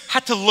servants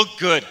had to look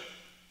good.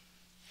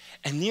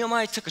 And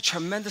Nehemiah took a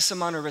tremendous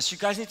amount of risk. You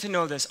guys need to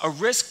know this. A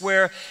risk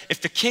where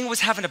if the king was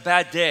having a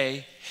bad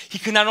day, he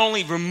could not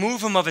only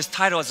remove him of his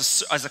title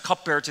as a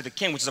cupbearer to the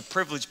king, which is a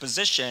privileged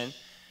position,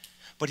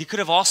 but he could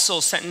have also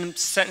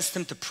sentenced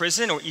him to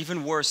prison, or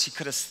even worse, he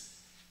could have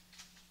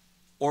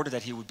ordered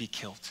that he would be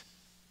killed.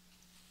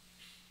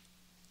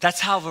 That's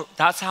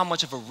how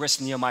much of a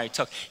risk Nehemiah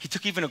took. He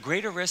took even a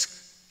greater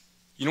risk.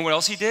 You know what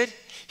else he did?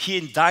 He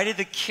indicted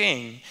the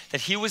king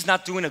that he was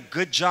not doing a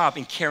good job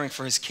in caring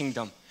for his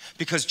kingdom,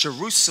 because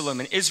Jerusalem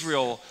and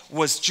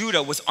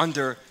Judah was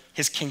under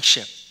his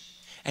kingship.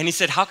 And he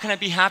said, how can I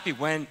be happy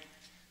when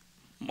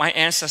my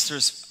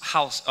ancestors'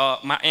 house,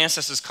 my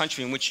ancestors'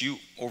 country in which you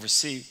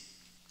oversee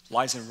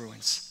lies in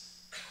ruins?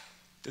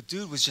 The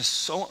dude was just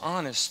so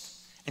honest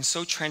and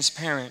so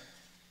transparent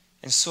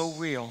and so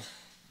real,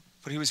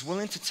 but he was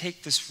willing to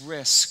take this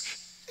risk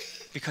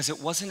because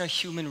it wasn't a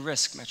human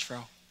risk,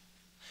 Metro.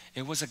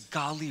 It was a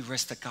godly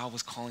risk that God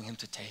was calling him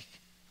to take.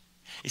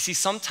 You see,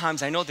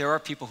 sometimes I know there are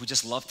people who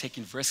just love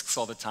taking risks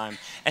all the time,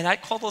 and I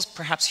call those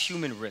perhaps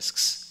human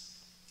risks.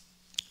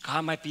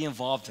 God might be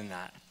involved in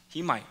that.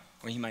 He might,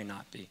 or he might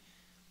not be.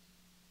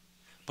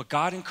 But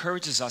God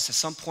encourages us at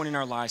some point in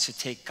our lives to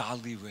take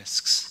godly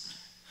risks.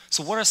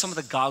 So what are some of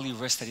the godly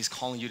risks that he's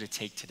calling you to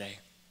take today?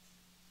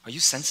 Are you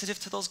sensitive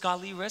to those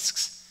godly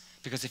risks?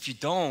 Because if you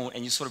don't,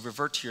 and you sort of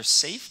revert to your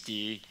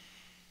safety,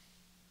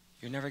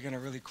 you're never going to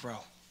really grow.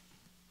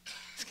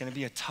 It's going to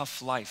be a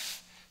tough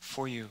life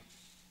for you.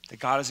 That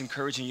God is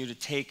encouraging you to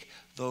take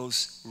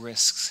those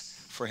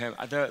risks for him.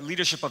 The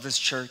leadership of this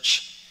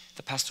church,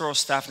 the pastoral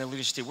staff and the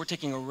leadership team, we're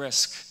taking a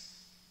risk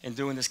in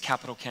doing this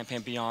capital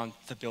campaign beyond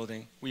the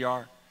building. We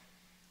are.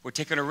 We're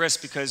taking a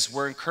risk because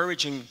we're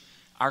encouraging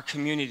our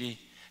community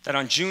that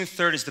on June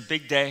 3rd is the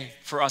big day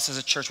for us as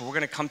a church where we're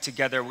going to come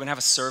together. We're going to have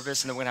a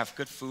service and then we're going to have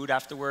good food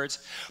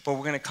afterwards. But we're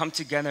going to come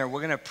together and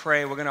we're going to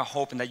pray. We're going to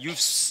hope, and that you've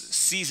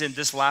seasoned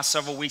this last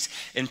several weeks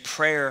in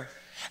prayer.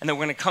 And then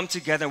we're going to come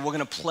together and we're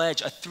going to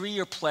pledge a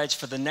 3-year pledge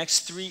for the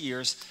next 3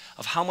 years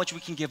of how much we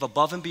can give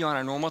above and beyond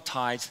our normal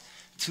tithes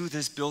to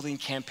this building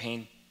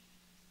campaign.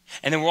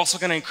 And then we're also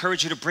going to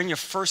encourage you to bring your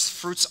first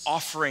fruits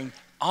offering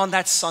on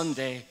that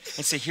Sunday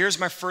and say, here's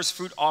my first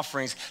fruit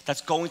offerings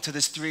that's going to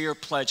this 3-year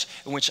pledge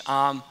in which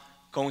I'm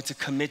going to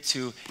commit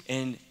to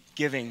in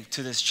giving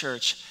to this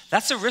church.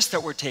 That's a risk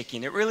that we're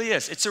taking. It really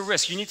is. It's a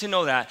risk. You need to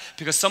know that,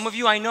 because some of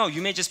you, I know,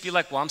 you may just be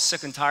like, well, I'm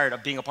sick and tired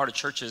of being a part of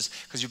churches,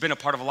 because you've been a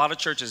part of a lot of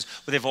churches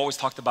where they've always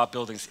talked about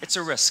buildings. It's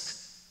a risk.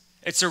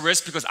 It's a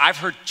risk because I've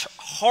heard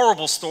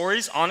horrible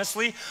stories,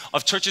 honestly,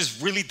 of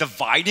churches really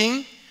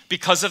dividing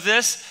because of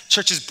this.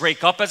 Churches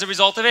break up as a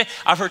result of it.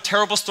 I've heard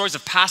terrible stories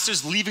of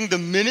pastors leaving the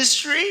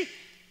ministry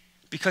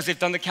because they've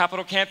done the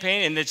capital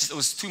campaign and it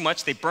was too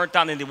much. They burnt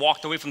down and they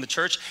walked away from the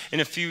church in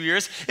a few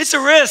years. It's a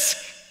risk.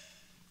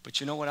 But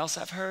you know what else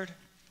I've heard?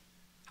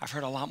 I've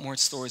heard a lot more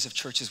stories of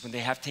churches when they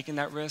have taken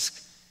that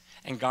risk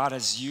and God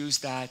has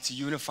used that to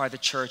unify the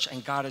church,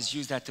 and God has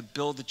used that to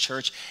build the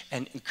church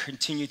and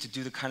continue to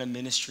do the kind of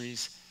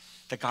ministries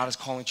that God is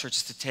calling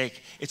churches to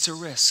take. It's a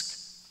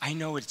risk. I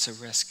know it's a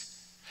risk.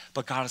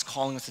 But God is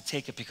calling us to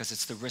take it because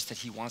it's the risk that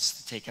he wants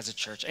us to take as a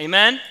church.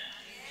 Amen?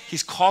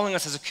 He's calling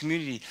us as a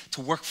community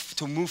to work,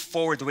 to move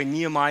forward the way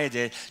Nehemiah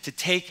did, to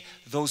take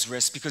those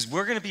risks, because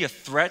we're going to be a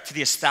threat to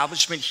the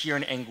establishment here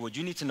in Englewood.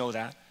 You need to know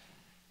that.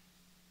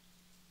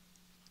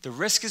 The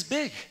risk is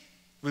big.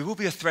 We will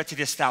be a threat to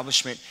the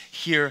establishment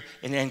here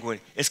in Englewood.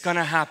 It's going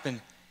to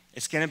happen.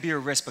 It's going to be a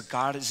risk, but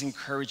God is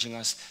encouraging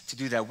us to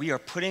do that. We are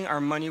putting our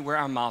money where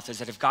our mouth is,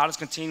 that if God is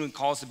continuing to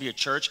call us to be a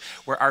church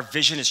where our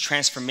vision is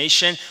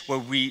transformation, where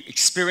we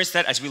experience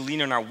that as we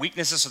lean on our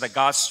weaknesses so that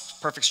God's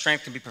perfect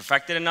strength can be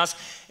perfected in us,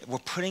 we're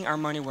putting our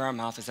money where our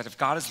mouth is, that if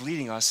God is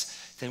leading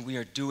us, then we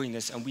are doing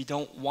this, and we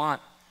don't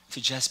want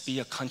to just be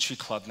a country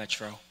club,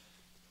 Metro.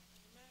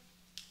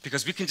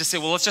 Because we can just say,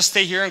 well, let's just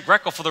stay here in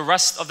Greco for the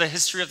rest of the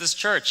history of this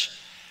church.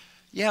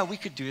 Yeah, we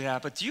could do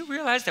that, but do you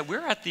realize that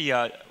we're at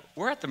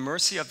the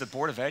mercy of the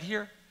Board of Ed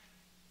here?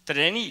 That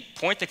at any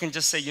point they can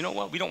just say, you know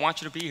what, we don't want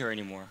you to be here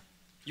anymore.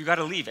 You got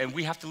to leave, and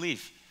we have to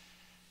leave.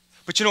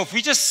 But you know, if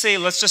we just say,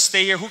 let's just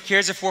stay here, who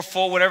cares if we're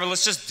full, whatever,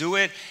 let's just do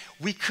it.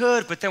 We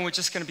could, but then we're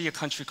just going to be a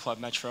country club,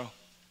 Metro.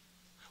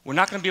 We're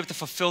not going to be able to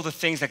fulfill the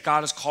things that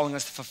God is calling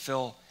us to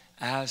fulfill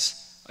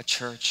as a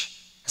church.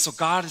 So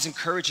God is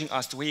encouraging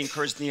us, the way he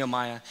encouraged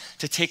Nehemiah,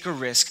 to take a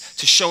risk,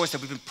 to show us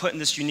that we've been put in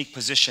this unique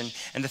position.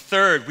 And the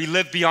third, we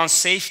live beyond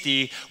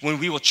safety when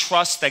we will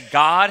trust that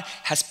God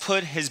has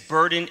put his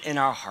burden in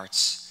our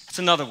hearts. That's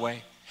another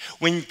way.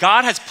 When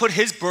God has put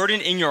his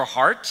burden in your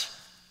heart,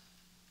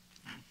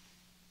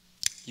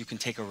 you can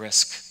take a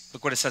risk.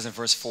 Look what it says in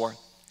verse 4.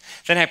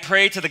 Then I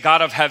prayed to the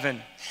God of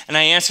heaven, and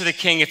I answered the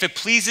king, if it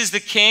pleases the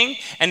king,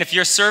 and if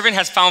your servant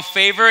has found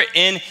favor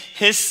in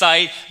his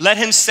sight, let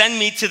him send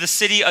me to the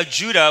city of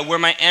Judah where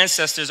my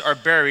ancestors are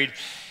buried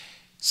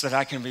so that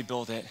I can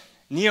rebuild it.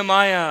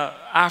 Nehemiah,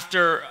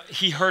 after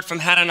he heard from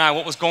Hananiah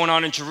what was going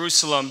on in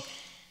Jerusalem,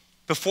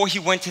 before he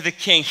went to the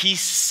king, he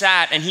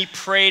sat and he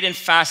prayed and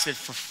fasted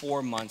for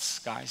 4 months,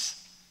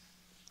 guys.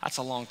 That's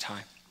a long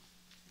time.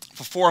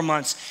 For 4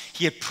 months,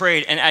 he had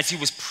prayed, and as he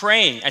was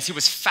praying, as he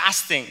was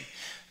fasting,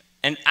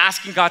 and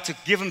asking God to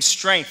give him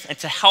strength and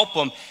to help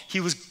him,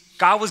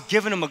 God was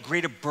giving him a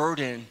greater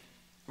burden.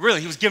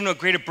 Really, he was giving him a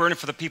greater burden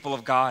for the people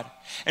of God.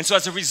 And so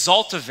as a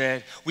result of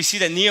it, we see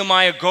that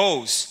Nehemiah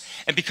goes,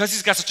 and because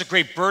he's got such a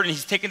great burden,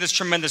 he's taking this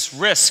tremendous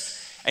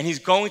risk, and he's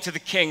going to the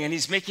king, and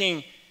he's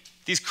making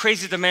these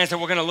crazy demands that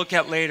we're going to look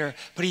at later,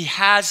 but he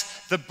has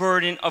the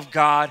burden of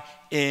God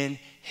in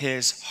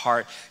his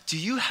heart. Do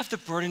you have the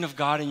burden of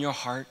God in your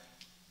heart?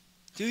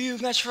 Do you,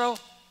 Metro?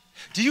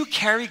 Do you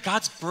carry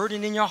God's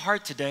burden in your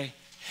heart today?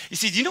 You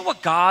see, do you know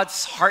what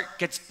God's heart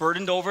gets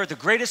burdened over? The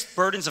greatest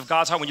burdens of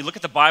God's heart, when you look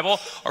at the Bible,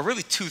 are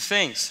really 2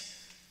 things.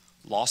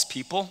 Lost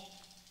people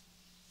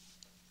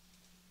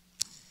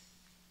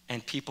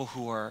and people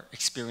who are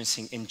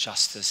experiencing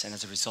injustice, and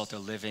as a result, they're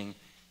living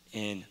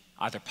in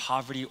either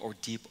poverty or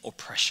deep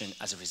oppression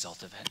as a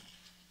result of it.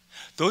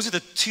 Those are the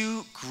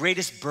 2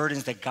 greatest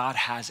burdens that God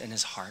has in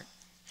his heart.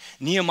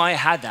 Nehemiah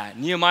had that.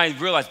 Nehemiah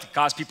realized that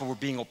God's people were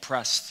being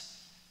oppressed.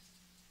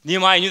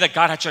 Nehemiah knew that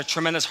God had a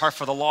tremendous heart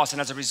for the lost, and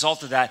as a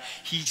result of that,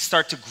 he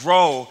started to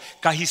grow.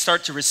 He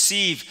started to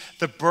receive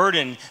the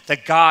burden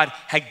that God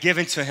had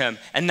given to him.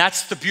 And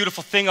that's the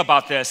beautiful thing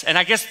about this. And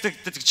I guess the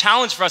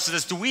challenge for us is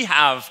this: do we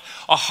have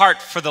a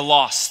heart for the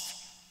lost?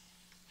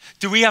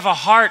 Do we have a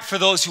heart for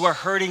those who are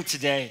hurting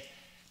today?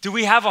 Do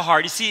we have a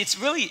heart? You see, it's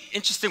really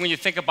interesting when you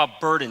think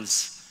about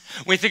burdens.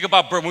 When we think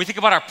about burden, when we think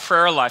about our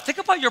prayer life, think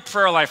about your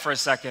prayer life for a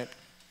second.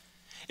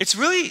 It's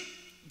really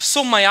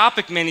so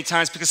myopic many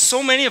times because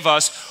so many of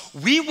us,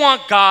 we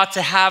want God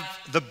to have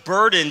the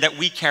burden that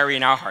we carry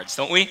in our hearts,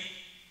 don't we?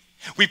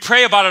 We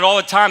pray about it all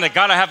the time, that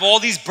God, I have all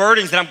these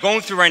burdens that I'm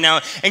going through right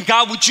now, and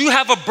God, would you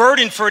have a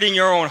burden for it in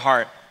your own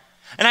heart?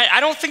 And I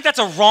don't think that's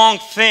a wrong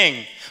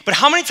thing, but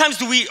how many times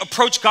do we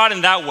approach God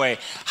in that way?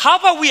 How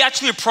about we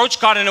actually approach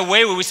God in a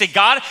way where we say,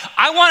 God,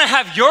 I want to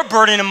have your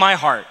burden in my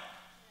heart.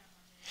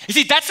 You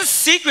see, that's the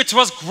secret to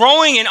us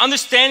growing and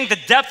understanding the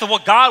depth of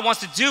what God wants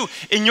to do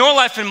in your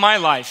life and my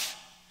life.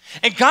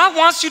 And God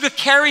wants you to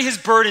carry his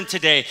burden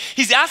today.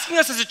 He's asking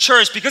us as a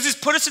church, because he's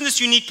put us in this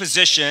unique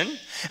position,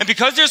 and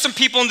because there's some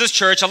people in this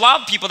church, a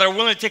lot of people that are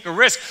willing to take a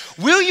risk,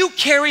 will you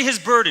carry his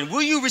burden?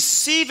 Will you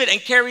receive it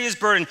and carry his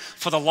burden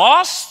for the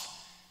lost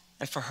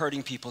and for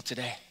hurting people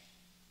today?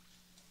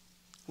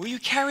 Will you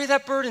carry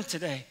that burden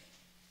today?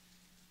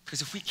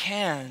 Because if we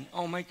can,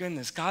 oh my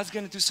goodness, God's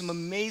going to do some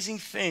amazing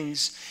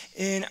things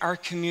in our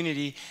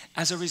community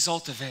as a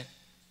result of it,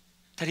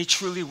 that he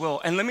truly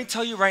will. And let me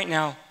tell you right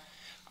now,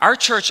 our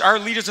church, our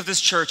leaders of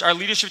this church, our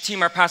leadership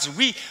team, our pastors,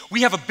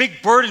 we have a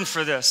big burden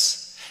for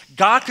this.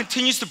 God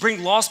continues to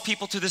bring lost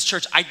people to this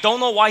church. I don't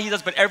know why he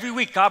does, but every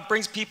week God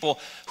brings people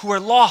who are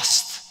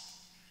lost.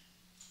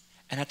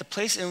 And at the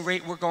place and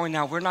rate we're going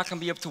now, we're not going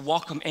to be able to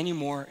welcome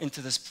anymore into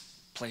this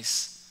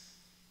place.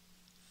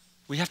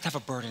 We have to have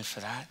a burden for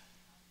that.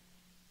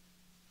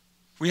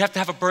 We have to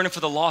have a burden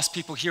for the lost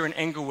people here in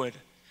Englewood,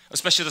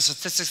 especially the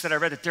statistics that I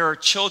read, that there are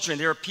children,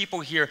 there are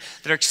people here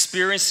that are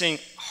experiencing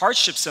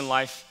hardships in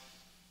life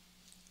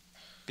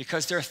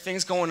because there are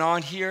things going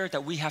on here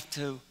that we have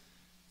to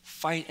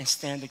fight and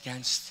stand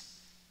against,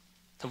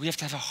 that we have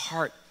to have a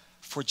heart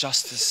for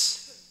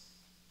justice,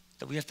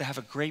 that we have to have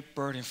a great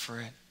burden for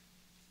it.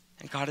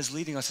 And God is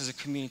leading us as a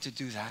community to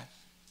do that.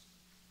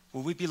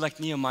 Will we be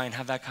like Nehemiah and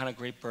have that kind of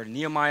great burden?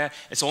 Nehemiah,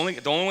 the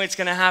only way it's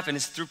going to happen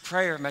is through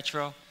prayer,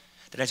 Metro.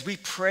 That as we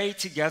pray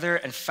together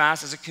and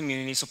fast as a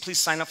community, so please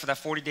sign up for that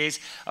 40 days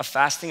of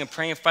fasting and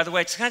praying. By the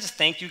way, can I just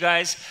thank you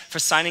guys for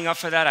signing up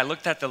for that? I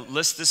looked at the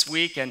list this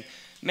week, and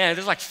man,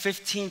 there's like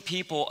 15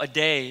 people a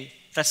day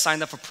that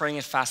signed up for praying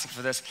and fasting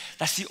for this.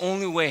 That's the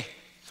only way.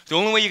 The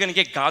only way you're going to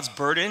get God's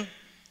burden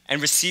and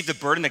receive the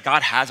burden that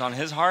God has on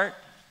his heart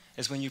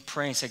is when you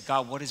pray and say,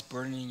 God, what is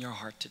burdening your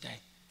heart today?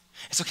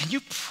 And so can you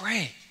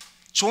pray?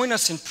 Join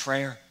us in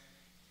prayer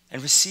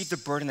and receive the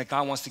burden that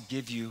God wants to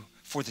give you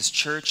for this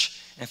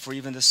church and for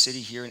even the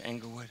city here in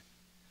Englewood.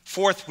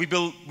 Fourth, we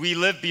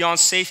live beyond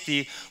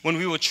safety when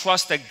we will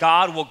trust that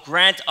God will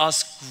grant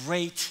us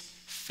great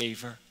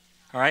favor.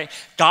 All right?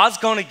 God's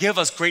going to give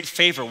us great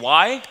favor.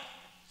 Why?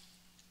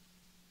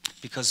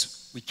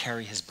 Because we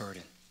carry his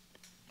burden.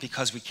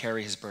 Because we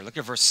carry his burden. Look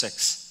at verse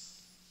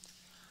 6.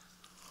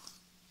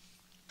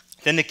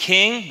 Then the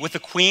king with the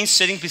queen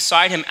sitting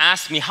beside him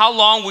asked me, how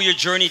long will your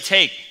journey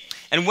take?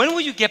 And when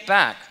will you get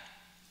back?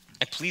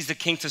 I pleased the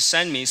king to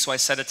send me, so I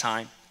set a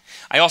time.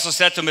 I also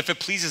said to him, if it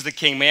pleases the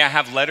king, may I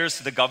have letters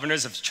to the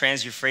governors of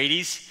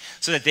Trans-Euphrates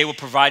so that they will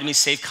provide me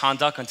safe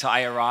conduct until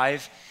I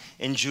arrive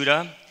in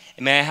Judah?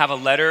 And may I have a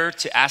letter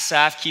to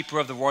Asaph, keeper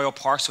of the royal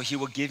park, so he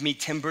will give me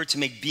timber to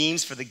make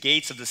beams for the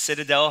gates of the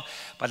citadel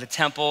by the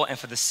temple and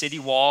for the city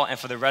wall and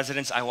for the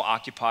residence I will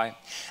occupy.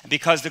 And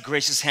because the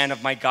gracious hand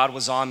of my God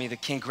was on me, the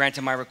king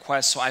granted my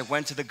request. So I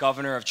went to the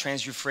governor of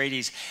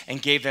Trans-Euphrates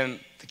and gave them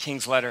the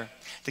king's letter.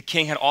 The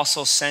king had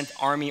also sent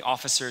army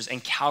officers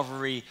and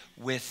cavalry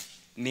with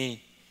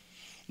me.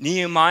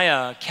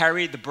 Nehemiah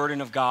carried the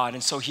burden of God,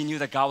 and so he knew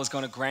that God was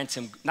going to grant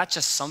him not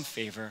just some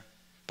favor,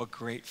 but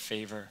great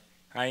favor,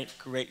 right?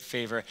 Great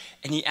favor.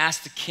 And he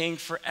asked the king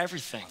for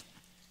everything.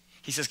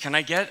 He says, can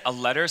I get a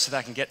letter so that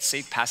I can get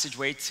safe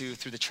passageway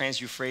through the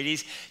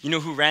Trans-Euphrates? You know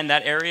who ran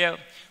that area?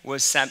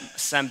 Was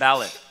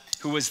Sanballat,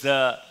 who was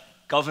the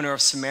governor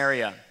of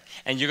Samaria.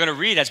 And you're going to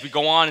read as we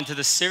go on into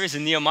the series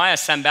in Nehemiah,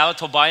 Sanballat,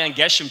 Tobiah, and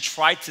Geshem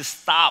tried to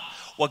stop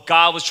what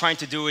God was trying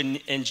to do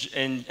in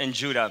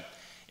Judah,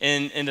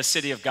 in the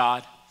city of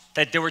God,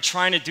 that they were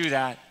trying to do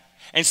that.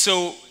 And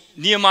so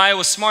Nehemiah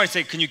was smart. He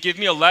said, can you give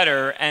me a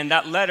letter? And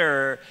that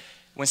letter,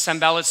 when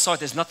Sanballat saw it,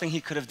 there's nothing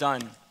he could have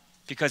done.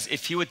 Because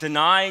if he would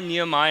deny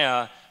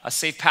Nehemiah a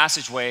safe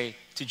passageway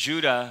to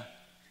Judah,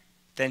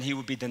 then he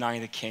would be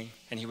denying the king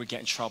and he would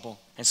get in trouble.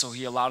 And so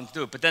he allowed him to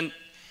do it. But then,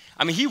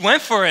 he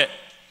went for it.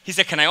 He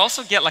said, can I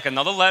also get like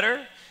another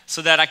letter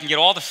so that I can get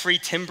all the free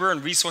timber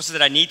and resources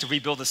that I need to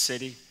rebuild the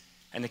city?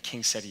 And the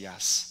king said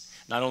yes.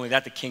 Not only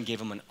that, the king gave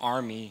him an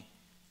army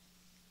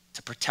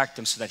to protect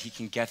him so that he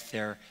can get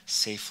there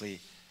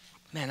safely.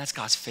 Man, that's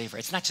God's favor.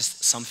 It's not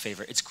just some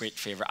favor, it's great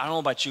favor. I don't know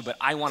about you, but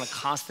I want to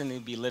constantly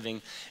be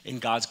living in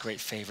God's great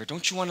favor.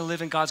 Don't you want to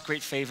live in God's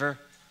great favor?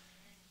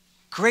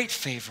 Great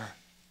favor.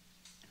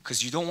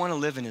 Because you don't want to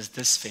live in his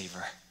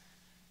disfavor.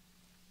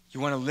 You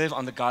want to live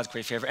under God's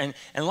great favor. And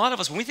a lot of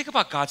us, when we think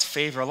about God's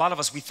favor, a lot of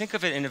us, we think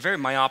of it in a very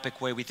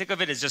myopic way. We think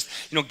of it as just,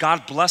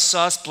 God bless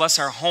us, bless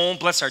our home,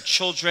 bless our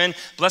children,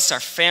 bless our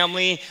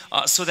family,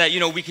 so that,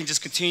 we can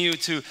just continue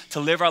to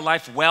live our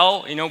life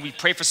well. We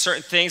pray for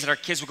certain things, that our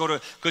kids will go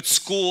to good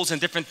schools and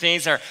different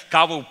things, that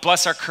God will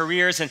bless our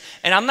careers. And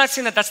I'm not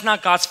saying that that's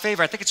not God's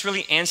favor. I think it's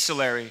really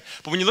ancillary.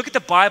 But when you look at the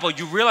Bible,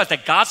 you realize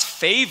that God's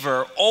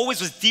favor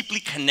always was deeply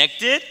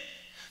connected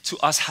to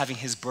us having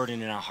his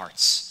burden in our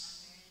hearts.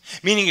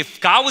 Meaning if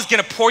God was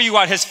going to pour you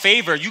out his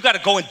favor, you got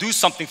to go and do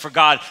something for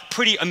God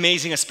pretty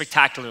amazing and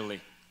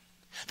spectacularly.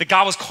 That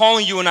God was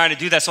calling you and I to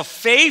do that. So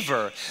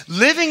favor,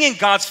 living in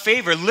God's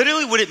favor,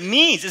 literally what it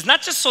means is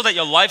not just so that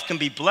your life can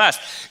be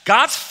blessed.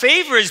 God's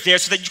favor is there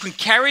so that you can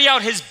carry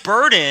out his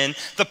burden,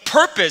 the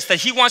purpose that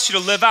he wants you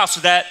to live out,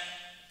 so that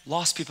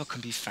lost people can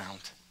be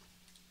found.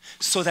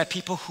 So that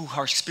people who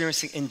are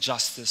experiencing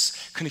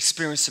injustice can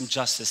experience some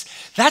justice.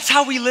 That's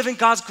how we live in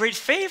God's great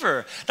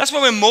favor. That's why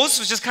when Moses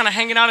was just kind of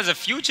hanging out as a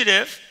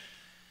fugitive,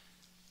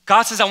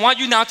 God says, I want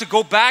you now to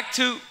go back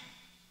to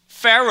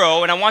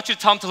Pharaoh and I want you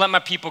to tell him to let my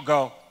people go.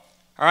 All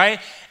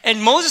right?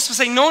 And Moses was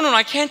saying, no,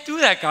 I can't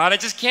do that, God. I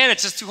just can't.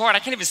 It's just too hard. I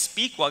can't even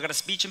speak well. I got a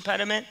speech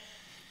impediment.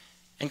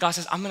 And God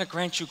says, I'm going to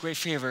grant you great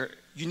favor.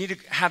 You need to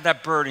have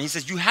that burden. He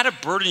says, you had a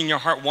burden in your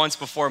heart once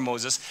before,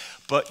 Moses,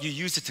 but you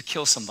used it to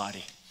kill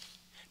somebody.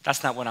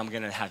 That's not what I'm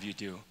going to have you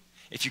do.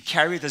 If you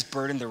carry this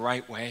burden the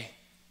right way,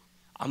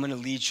 I'm going to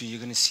lead you. You're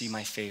going to see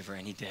my favor.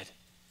 And he did.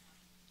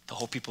 The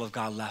whole people of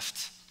God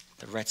left.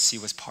 The Red Sea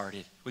was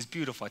parted. It was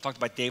beautiful. I talked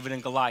about David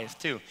and Goliath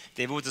too.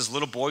 David was this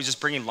little boy just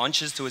bringing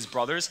lunches to his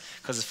brothers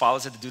because his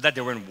fathers had to do that.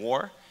 They were in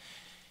war.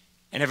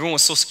 And everyone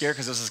was so scared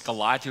because there was this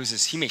Goliath.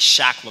 He made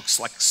Shaq look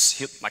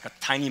like a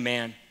tiny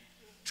man.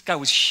 This guy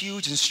was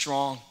huge and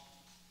strong.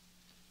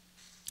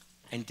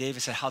 And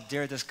David said, how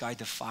dare this guy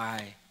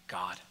defy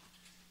God?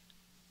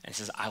 And he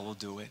says, I will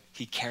do it.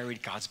 He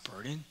carried God's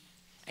burden,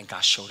 and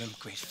God showed him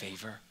great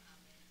favor.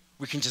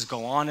 We can just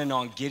go on and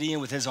on.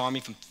 Gideon with his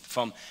army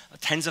from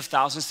tens of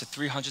thousands to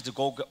 300 to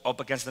go up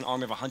against an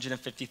army of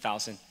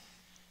 150,000.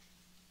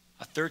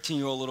 A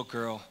 13-year-old little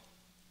girl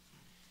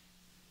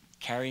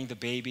carrying the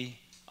baby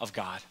of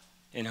God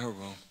in her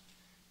room.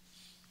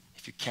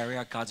 If you carry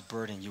out God's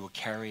burden, you will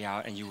carry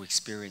out and you will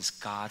experience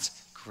God's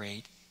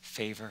great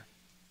favor.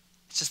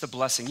 It's just a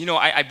blessing.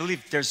 I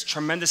believe there's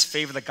tremendous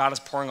favor that God is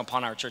pouring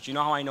upon our church. You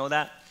know how I know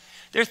that?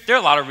 There are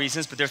a lot of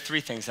reasons, but there are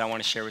three things that I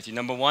want to share with you.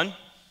 Number one,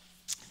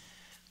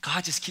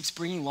 God just keeps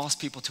bringing lost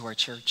people to our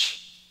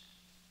church.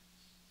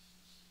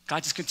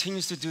 God just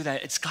continues to do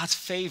that. It's God's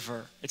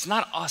favor. It's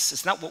not us.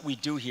 It's not what we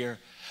do here,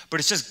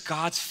 but it's just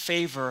God's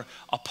favor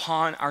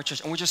upon our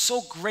church. And we're just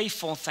so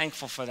grateful and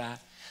thankful for that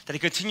he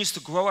continues to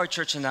grow our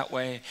church in that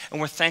way. And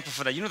we're thankful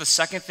for that. The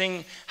second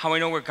thing, how I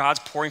know where God's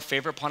pouring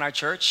favor upon our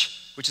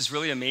church, which is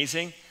really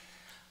amazing,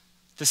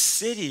 the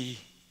city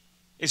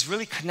is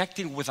really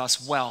connecting with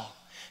us well.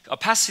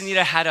 Pastor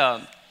Anita had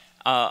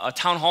a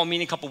town hall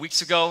meeting a couple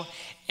weeks ago,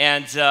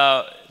 and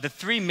the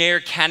three mayor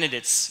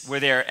candidates were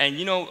there. And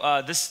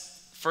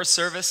this first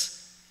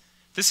service,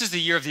 this is the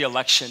year of the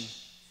election.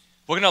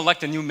 We're going to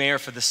elect a new mayor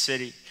for the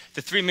city.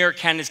 The three mayor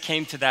candidates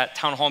came to that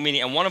town hall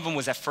meeting, and one of them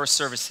was at first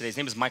service today. His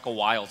name is Michael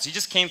Wilds. He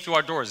just came through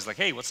our doors. He's like,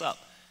 hey, what's up?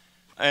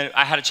 And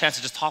I had a chance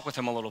to just talk with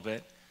him a little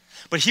bit.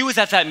 But he was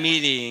at that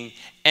meeting,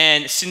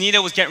 and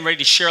Sunita was getting ready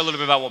to share a little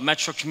bit about what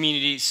Metro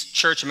Community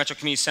Church and Metro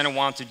Community Center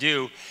wanted to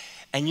do.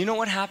 And you know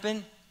what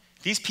happened?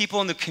 These people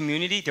in the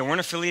community, they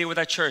weren't affiliated with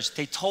our church.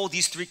 They told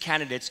these three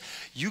candidates,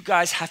 you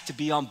guys have to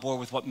be on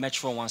board with what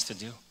Metro wants to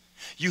do.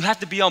 You have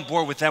to be on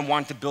board with them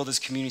wanting to build this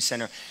community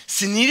center.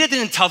 Sunita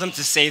didn't tell them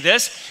to say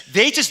this.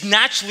 They just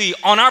naturally,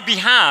 on our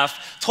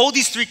behalf, told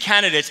these three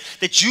candidates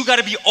that you got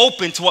to be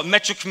open to what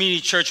Metro Community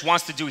Church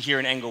wants to do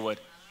here in Englewood.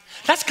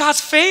 That's God's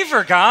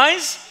favor,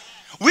 guys.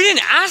 We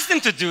didn't ask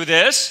them to do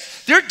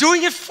this. They're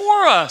doing it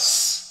for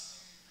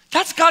us.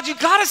 That's God. You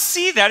got to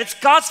see that. It's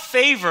God's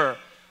favor.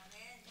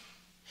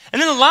 And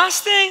then the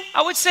last thing,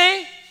 I would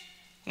say,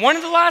 one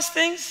of the last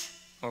things,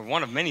 or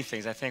one of many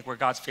things, I think, where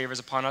God's favor is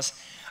upon us,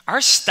 our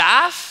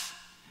staff,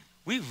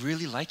 we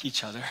really like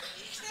each other.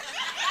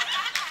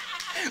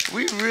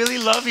 We really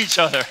love each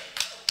other.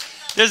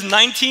 There's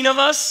 19 of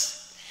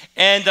us,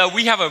 and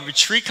we have a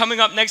retreat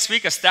coming up next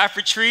week, a staff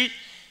retreat,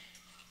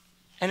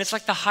 and it's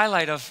like the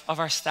highlight of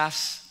our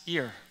staff's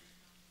year.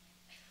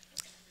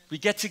 We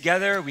get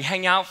together, we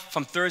hang out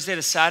from Thursday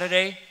to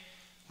Saturday.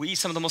 We eat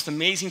some of the most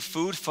amazing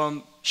food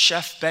from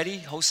Chef Betty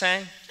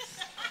Hosang.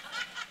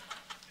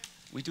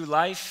 We do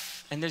life.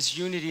 And there's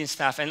unity in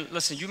staff. And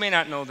listen, you may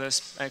not know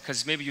this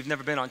because maybe you've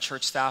never been on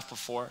church staff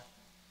before,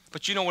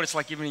 but you know what it's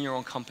like even in your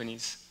own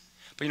companies.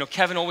 But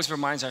Kevin always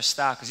reminds our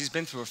staff, because he's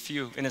been through a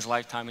few in his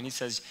lifetime, and he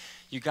says,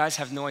 you guys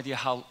have no idea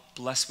how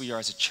blessed we are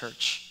as a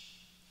church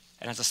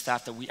and as a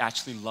staff that we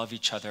actually love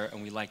each other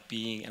and we like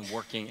being and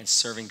working and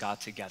serving God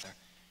together.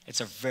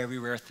 It's a very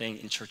rare thing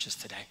in churches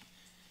today.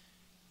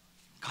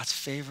 God's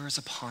favor is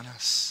upon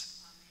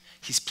us.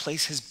 He's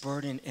placed his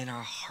burden in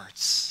our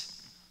hearts.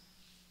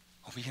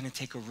 Are we going to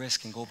take a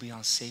risk and go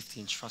beyond safety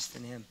and trust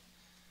in him?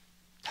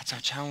 That's our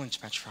challenge,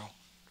 Metro.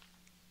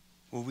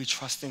 Will we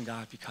trust in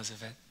God because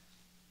of it?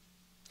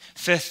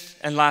 Fifth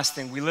and last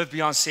thing, we live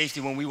beyond safety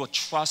when we will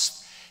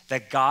trust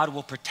that God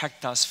will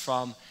protect us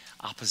from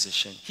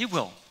opposition. He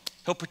will.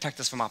 He'll protect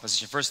us from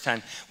opposition. Verse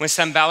 10, when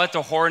Sanballat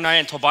the Horonite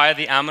and Tobiah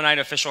the Ammonite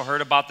official heard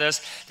about this,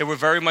 they were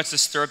very much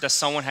disturbed that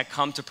someone had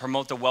come to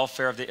promote the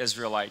welfare of the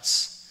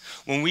Israelites.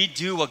 When we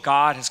do what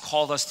God has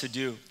called us to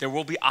do, there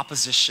will be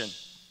opposition.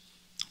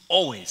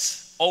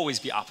 Always, always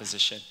be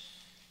opposition.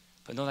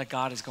 But know that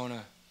God is going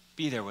to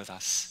be there with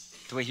us,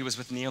 the way he was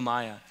with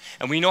Nehemiah.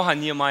 And we know how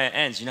Nehemiah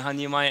ends. You know how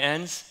Nehemiah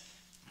ends?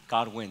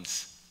 God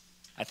wins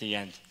at the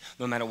end,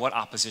 no matter what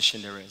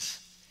opposition there is.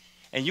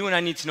 And you and I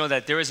need to know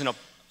that there is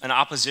an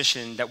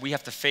opposition that we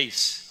have to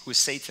face, who is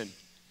Satan.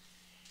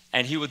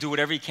 And he will do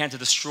whatever he can to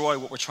destroy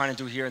what we're trying to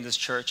do here in this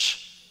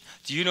church.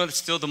 Do you know that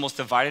still the most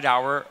divided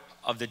hour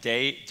of the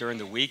day during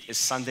the week is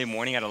Sunday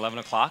morning at 11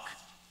 o'clock?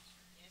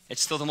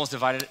 It's still the most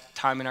divided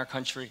time in our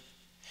country.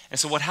 And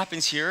so what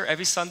happens here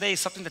every Sunday is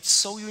something that's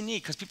so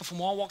unique because people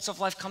from all walks of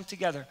life come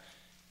together.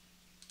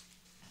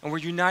 And we're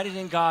united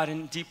in God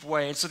in a deep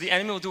way. And so the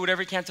enemy will do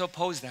whatever he can to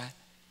oppose that.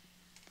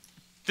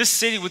 This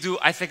city will do,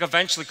 I think,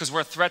 eventually, because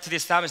we're a threat to the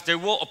establishment, they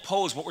will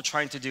oppose what we're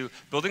trying to do.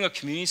 Building a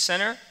community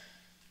center,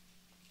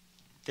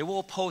 they will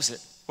oppose it.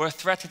 We're a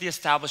threat to the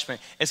establishment.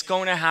 It's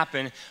going to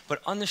happen,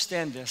 but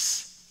understand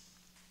this.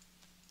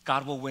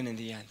 God will win in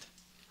the end. Amen.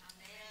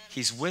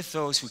 He's with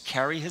those who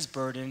carry his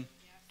burden.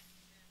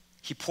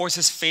 He pours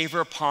his favor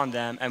upon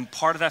them, and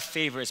part of that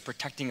favor is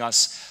protecting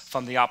us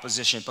from the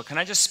opposition. But can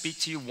I just speak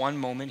to you one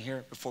moment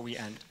here before we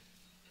end?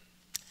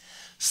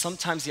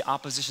 Sometimes the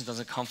opposition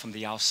doesn't come from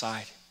the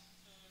outside.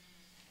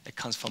 It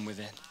comes from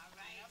within.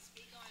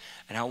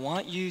 And I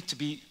want you to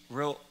be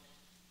real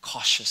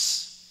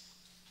cautious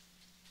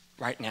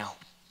right now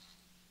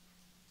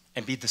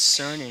and be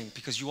discerning,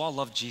 because you all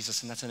love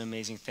Jesus, and that's an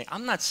amazing thing.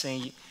 I'm not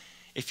saying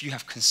if you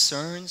have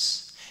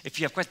concerns, if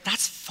you have questions,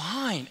 that's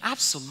fine,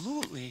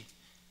 absolutely.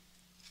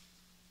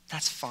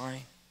 That's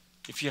fine.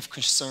 If you have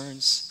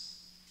concerns,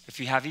 if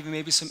you have even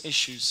maybe some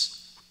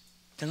issues,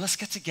 then let's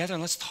get together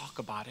and let's talk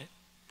about it.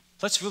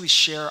 Let's really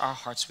share our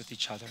hearts with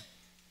each other.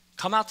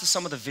 Come out to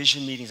some of the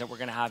vision meetings that we're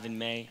going to have in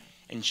May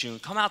and June.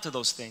 Come out to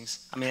those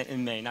things. I mean,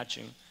 in May, not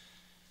June.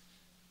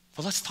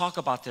 But let's talk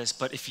about this.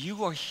 But if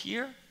you are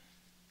here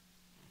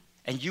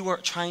and you are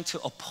trying to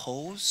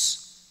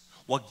oppose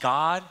what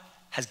God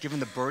has given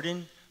the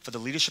burden for the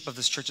leadership of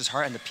this church's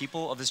heart and the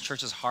people of this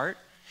church's heart,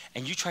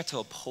 and you try to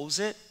oppose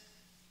it,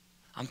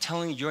 I'm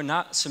telling you, you're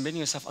not submitting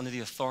yourself under the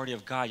authority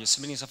of God. You're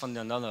submitting yourself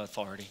under another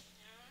authority.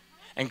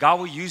 And God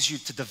will use you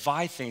to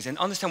divide things. And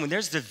understand, when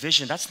there's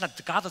division,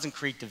 God doesn't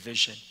create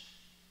division.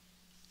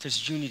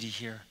 There's unity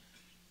here.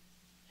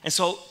 And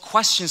so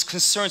questions,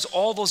 concerns,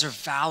 all those are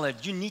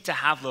valid. You need to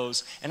have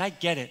those, and I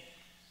get it.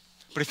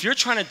 But if you're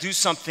trying to do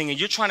something and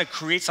you're trying to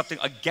create something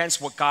against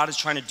what God is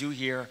trying to do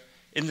here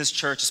in this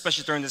church,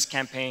 especially during this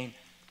campaign,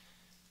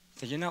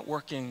 then you're not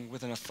working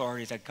with an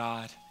authority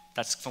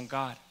that's from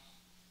God.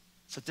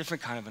 It's a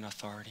different kind of an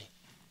authority.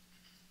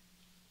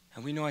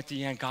 And we know at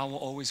the end, God will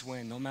always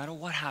win. No matter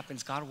what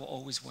happens, God will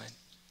always win.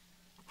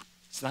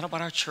 It's not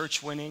about our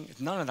church winning. It's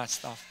none of that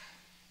stuff.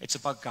 It's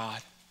about God.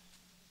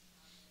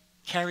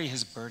 Carry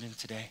his burden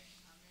today.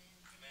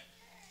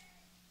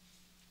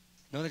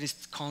 Know that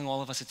he's calling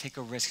all of us to take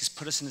a risk. He's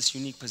put us in this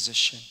unique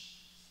position.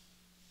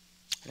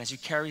 And as you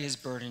carry his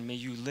burden, may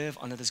you live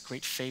under this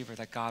great favor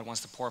that God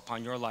wants to pour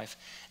upon your life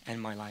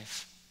and my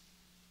life.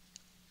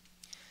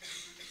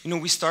 You know,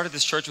 we started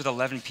this church with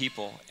 11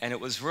 people, and it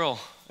was real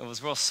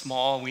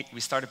small. We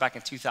started back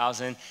in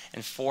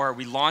 2004.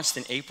 We launched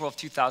in April of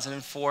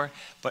 2004,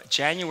 but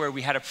January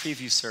we had a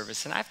preview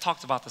service, and I've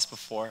talked about this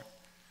before.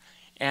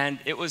 And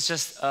it was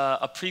just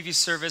a preview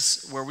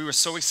service where we were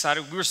so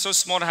excited. We were so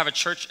small to have a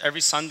church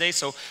every Sunday,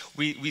 so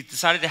we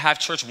decided to have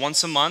church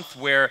once a month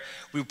where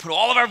we would put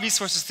all of our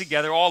resources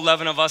together, all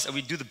 11 of us, and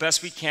we'd do the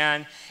best we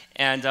can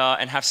and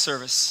have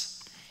service.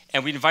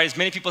 And we invite as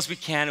many people as we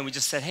can, and we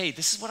just said, hey,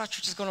 this is what our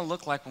church is going to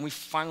look like when we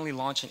finally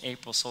launch in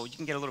April, so you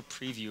can get a little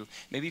preview.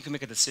 Maybe you can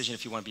make a decision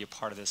if you want to be a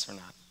part of this or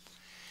not.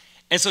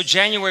 And so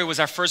January was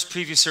our first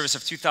preview service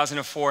of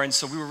 2004, and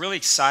so we were really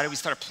excited. We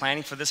started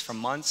planning for this for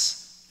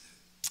months.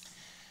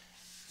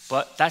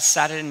 But that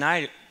Saturday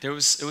night, it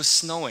was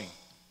snowing.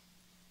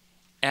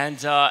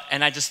 And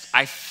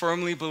I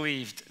firmly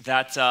believed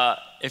that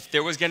if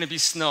there was going to be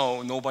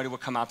snow, nobody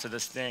would come out to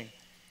this thing.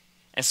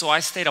 And so I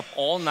stayed up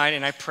all night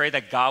and I prayed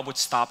that God would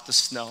stop the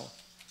snow.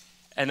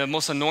 And the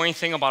most annoying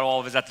thing about all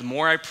of it is that the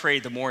more I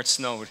prayed, the more it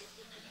snowed.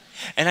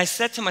 And I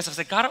said to myself,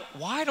 I said, God,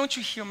 why don't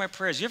you hear my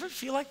prayers? You ever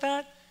feel like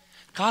that?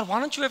 God, why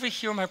don't you ever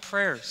hear my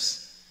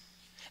prayers?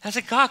 And I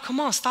said, God, come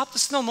on, stop the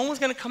snow. No one's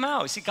going to come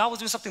out. You see, God was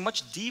doing something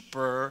much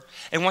deeper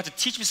and wanted to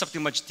teach me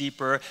something much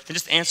deeper than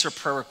just answer a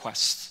prayer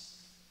request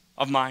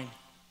of mine.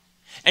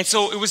 And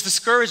so it was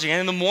discouraging.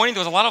 And in the morning,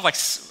 there was a lot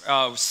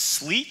of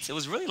sleet. It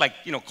was really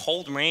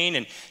cold rain,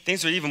 and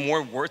things were even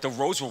more worse. The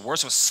roads were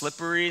worse. It was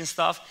slippery and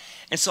stuff.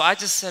 And so I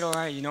just said, all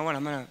right, you know what?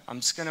 I'm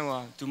just going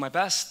to do my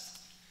best.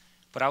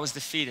 But I was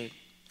defeated.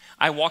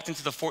 I walked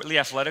into the Fort Lee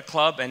Athletic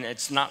Club, and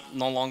it's no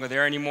longer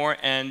there anymore,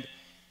 and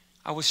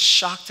I was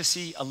shocked to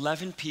see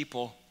 11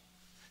 people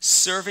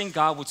serving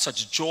God with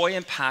such joy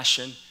and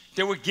passion.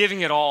 They were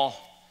giving it all.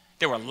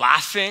 They were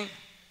laughing.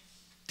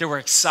 They were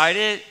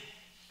excited.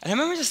 And I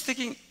remember just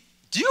thinking,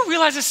 do you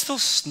realize it's still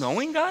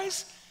snowing,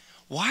 guys?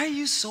 Why are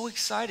you so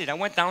excited? I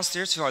went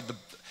downstairs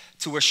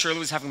to where Shirley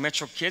was having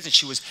Metro Kids, and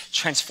she was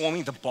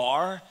transforming the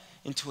bar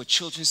into a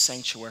children's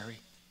sanctuary.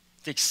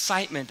 The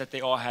excitement that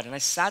they all had. And I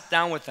sat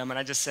down with them and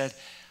I just said,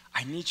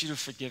 I need you to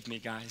forgive me,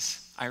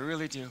 guys. I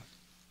really do.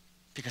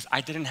 Because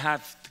I didn't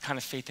have the kind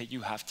of faith that you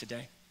have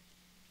today.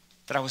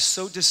 That I was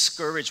so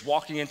discouraged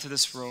walking into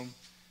this room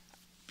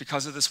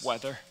because of this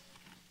weather.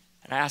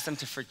 And I asked them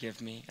to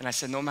forgive me. And I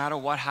said, no matter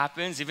what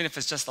happens, even if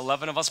it's just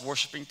 11 of us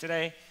worshiping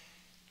today,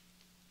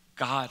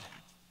 God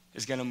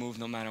is going to move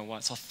no matter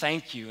what. So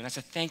thank you. And I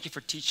said, thank you for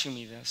teaching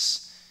me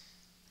this.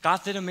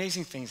 God did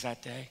amazing things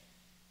that day.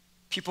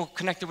 People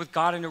connected with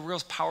God in a real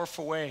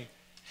powerful way.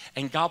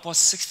 And God brought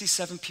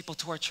 67 people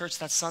to our church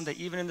that Sunday,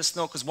 even in the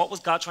snow. Because what was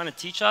God trying to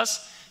teach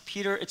us?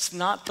 Peter, it's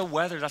not the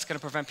weather that's going to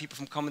prevent people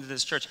from coming to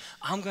this church.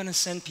 I'm going to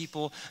send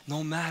people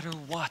no matter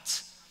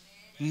what.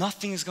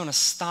 Nothing is going to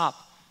stop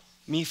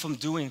me from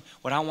doing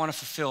what I want to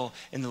fulfill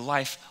in the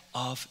life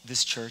of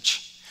this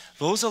church.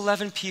 Those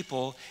 11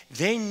 people,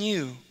 they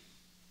knew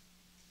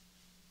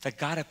that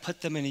God had put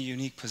them in a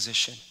unique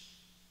position.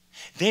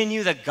 They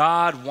knew that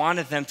God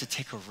wanted them to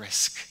take a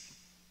risk.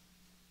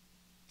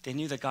 They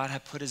knew that God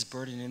had put his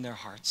burden in their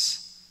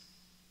hearts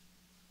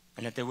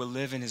and that they would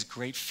live in his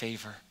great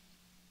favor.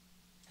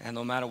 And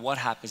no matter what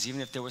happens, even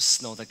if there was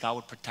snow, that God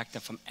would protect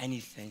them from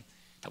anything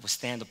that would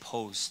stand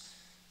opposed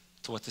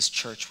to what this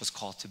church was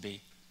called to be.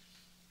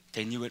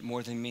 They knew it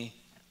more than me.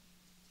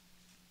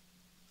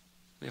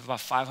 We have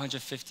about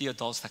 550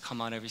 adults that come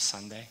out every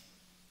Sunday.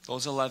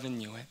 Those 11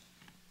 knew it.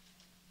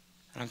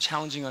 And I'm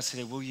challenging us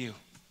today, will you?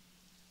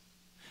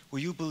 Will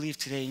you believe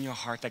today in your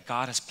heart that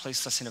God has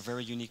placed us in a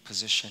very unique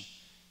position?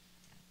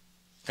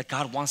 That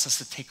God wants us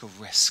to take a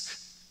risk.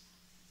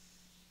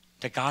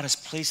 That God has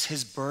placed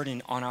his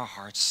burden on our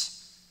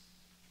hearts.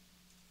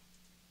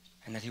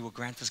 And that he will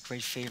grant us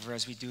great favor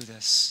as we do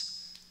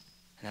this.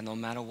 And that no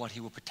matter what, he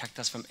will protect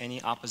us from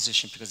any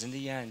opposition. Because in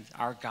the end,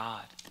 our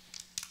God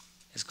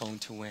is going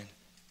to win.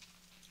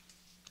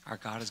 Our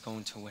God is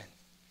going to win.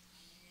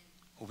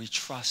 Will we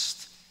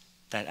trust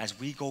that as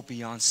we go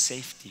beyond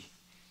safety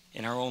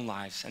in our own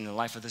lives and the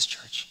life of this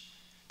church,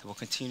 that we'll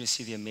continue to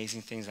see the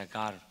amazing things that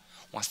God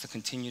wants to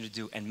continue to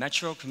do. And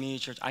Metro Community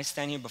Church, I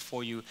stand here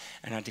before you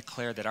and I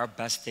declare that our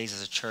best days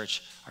as a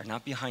church are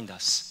not behind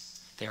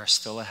us. They are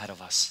still ahead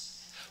of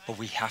us. But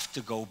we have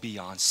to go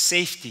beyond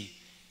safety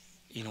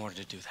in order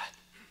to do that.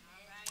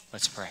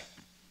 Let's pray.